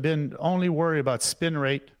kids that have been only worried about spin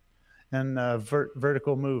rate and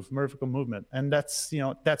vertical movement, and that's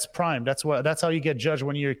prime. That's how you get judged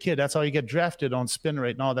when you're a kid. That's how you get drafted, on spin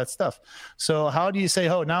rate and all that stuff. So how do you say,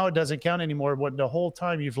 oh, now it doesn't count anymore? What the whole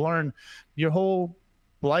time you've learned your whole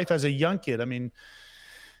life as a young kid. I mean,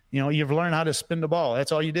 you've learned how to spin the ball.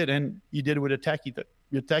 That's all you did, and you did it with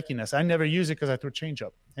your tackiness. I never use it because I threw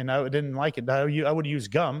changeup, and I didn't like it. I would use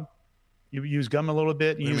gum. You use gum a little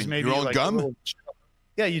bit. You use maybe your own gum.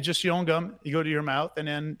 Yeah, your own gum. You go to your mouth, and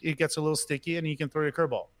then it gets a little sticky, and you can throw your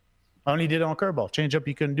curveball. I only did it on curveball. Changeup,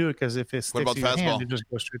 you couldn't do it because if it sticks to your hand, it just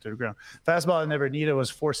goes straight to the ground. Fastball, I never needed. It was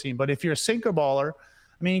four seam. But if you're a sinker baller,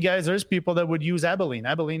 I mean, guys, there's people that would use Abilene.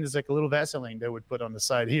 Abilene is like a little Vaseline they would put on the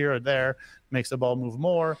side here or there, makes the ball move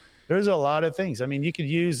more. There's a lot of things. I mean, you could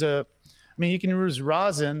use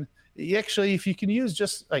rosin. Actually, if you can use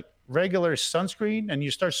just like regular sunscreen and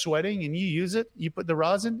you start sweating and you use it, you put the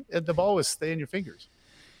rosin, and the ball will stay in your fingers.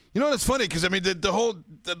 That's funny because I mean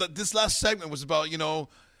this last segment was about Herman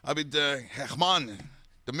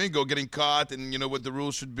Domingo getting caught and, what the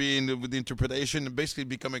rules should be and with the interpretation and basically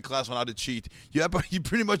becoming a class on how to cheat. You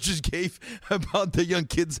pretty much just gave about the young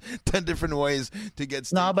kids 10 different ways to get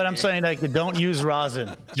stinky. No, but I'm saying don't use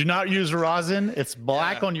rosin. Do not use rosin. It's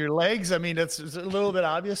black on your legs. I mean, it's a little bit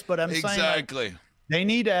obvious, but I'm saying they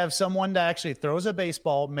need to have someone that actually throws a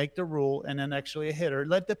baseball, make the rule, and then actually a hitter.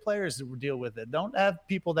 Let the players deal with it. Don't have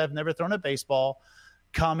people that have never thrown a baseball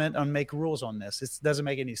comment and make rules on this. It doesn't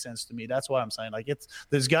make any sense to me. That's why I'm saying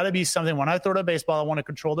there's got to be something. When I throw the baseball, I want to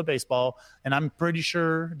control the baseball, and I'm pretty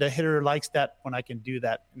sure the hitter likes that when I can do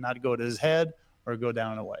that and not go to his head or go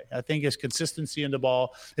down and away. I think it's consistency in the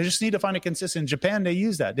ball. They just need to find a consistency. In Japan, they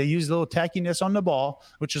use that. They use a little tackiness on the ball,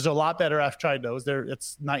 which is a lot better. I've tried those.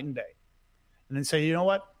 It's night and day. And then say, you know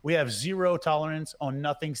what? We have zero tolerance on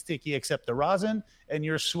nothing sticky except the rosin and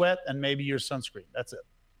your sweat and maybe your sunscreen. That's it.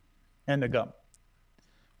 And the gum.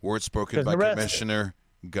 Words spoken by Commissioner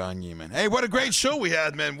Gagne, man. Hey, what a great show we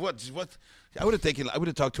had, man. What? I would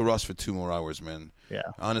have talked to Ross for 2 more hours, man. Yeah.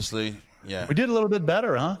 Honestly, yeah. We did a little bit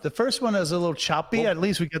better, huh? The first one was a little choppy. At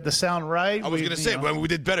least we got the sound right. I was going to say, but we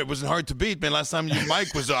did better. It wasn't hard to beat, man. Last time your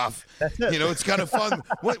mic was off. That's it. It's kind of fun.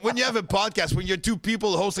 When you have a podcast, when you're 2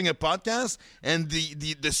 people hosting a podcast, and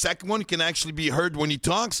the second one can actually be heard when he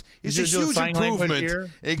talks, it's a huge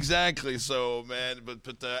improvement. Exactly. So, man,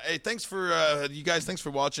 but hey, thanks for you guys. Thanks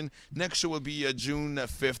for watching. Next show will be June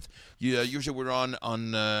 5th. Usually we're on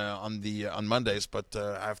Mondays, but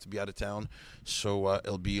I have to be out of town, so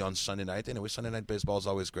it'll be on Sunday night. Anyway, Sunday night baseball is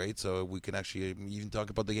always great, so we can actually even talk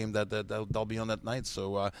about the game that'll be on that night.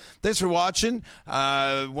 So thanks for watching.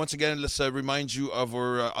 Once again, let's remind you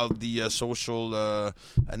of the social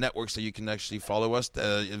networks that you can actually follow us.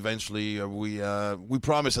 Eventually, we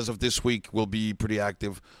promise as of this week we'll be pretty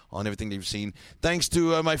active on everything that you've seen. Thanks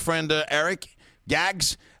to my friend Eric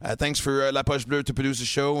Gags. Thanks for La Poche Bleue to produce the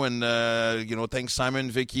show, and thanks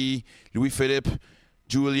Simon, Vicky, Louis-Philippe,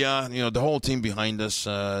 Julia, the whole team behind us.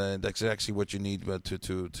 That's actually what you need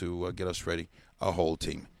to get us ready. A whole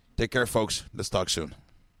team. Take care, folks. Let's talk soon.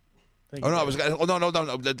 No,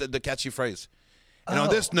 the catchy phrase. And on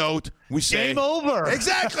this note, we say game over.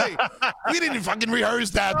 Exactly. We didn't fucking rehearse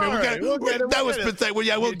that, man. We'll get it. Well,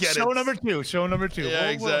 yeah, we'll get Show it. number two. Yeah,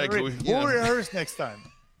 exactly. We'll rehearse next time.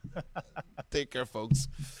 Take care, folks.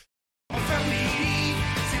 Fermini,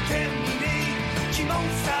 c'est terminé. Qui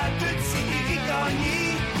monte sa tête, c'est Éric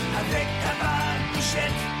Gagné. Avec ta balle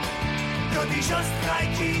bouchette. T'as déjà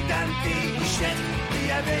striké dans tes bouchettes.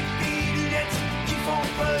 Et avec tes lunettes qui font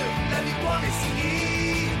peur, la victoire est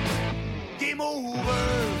signée. Game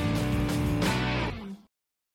over.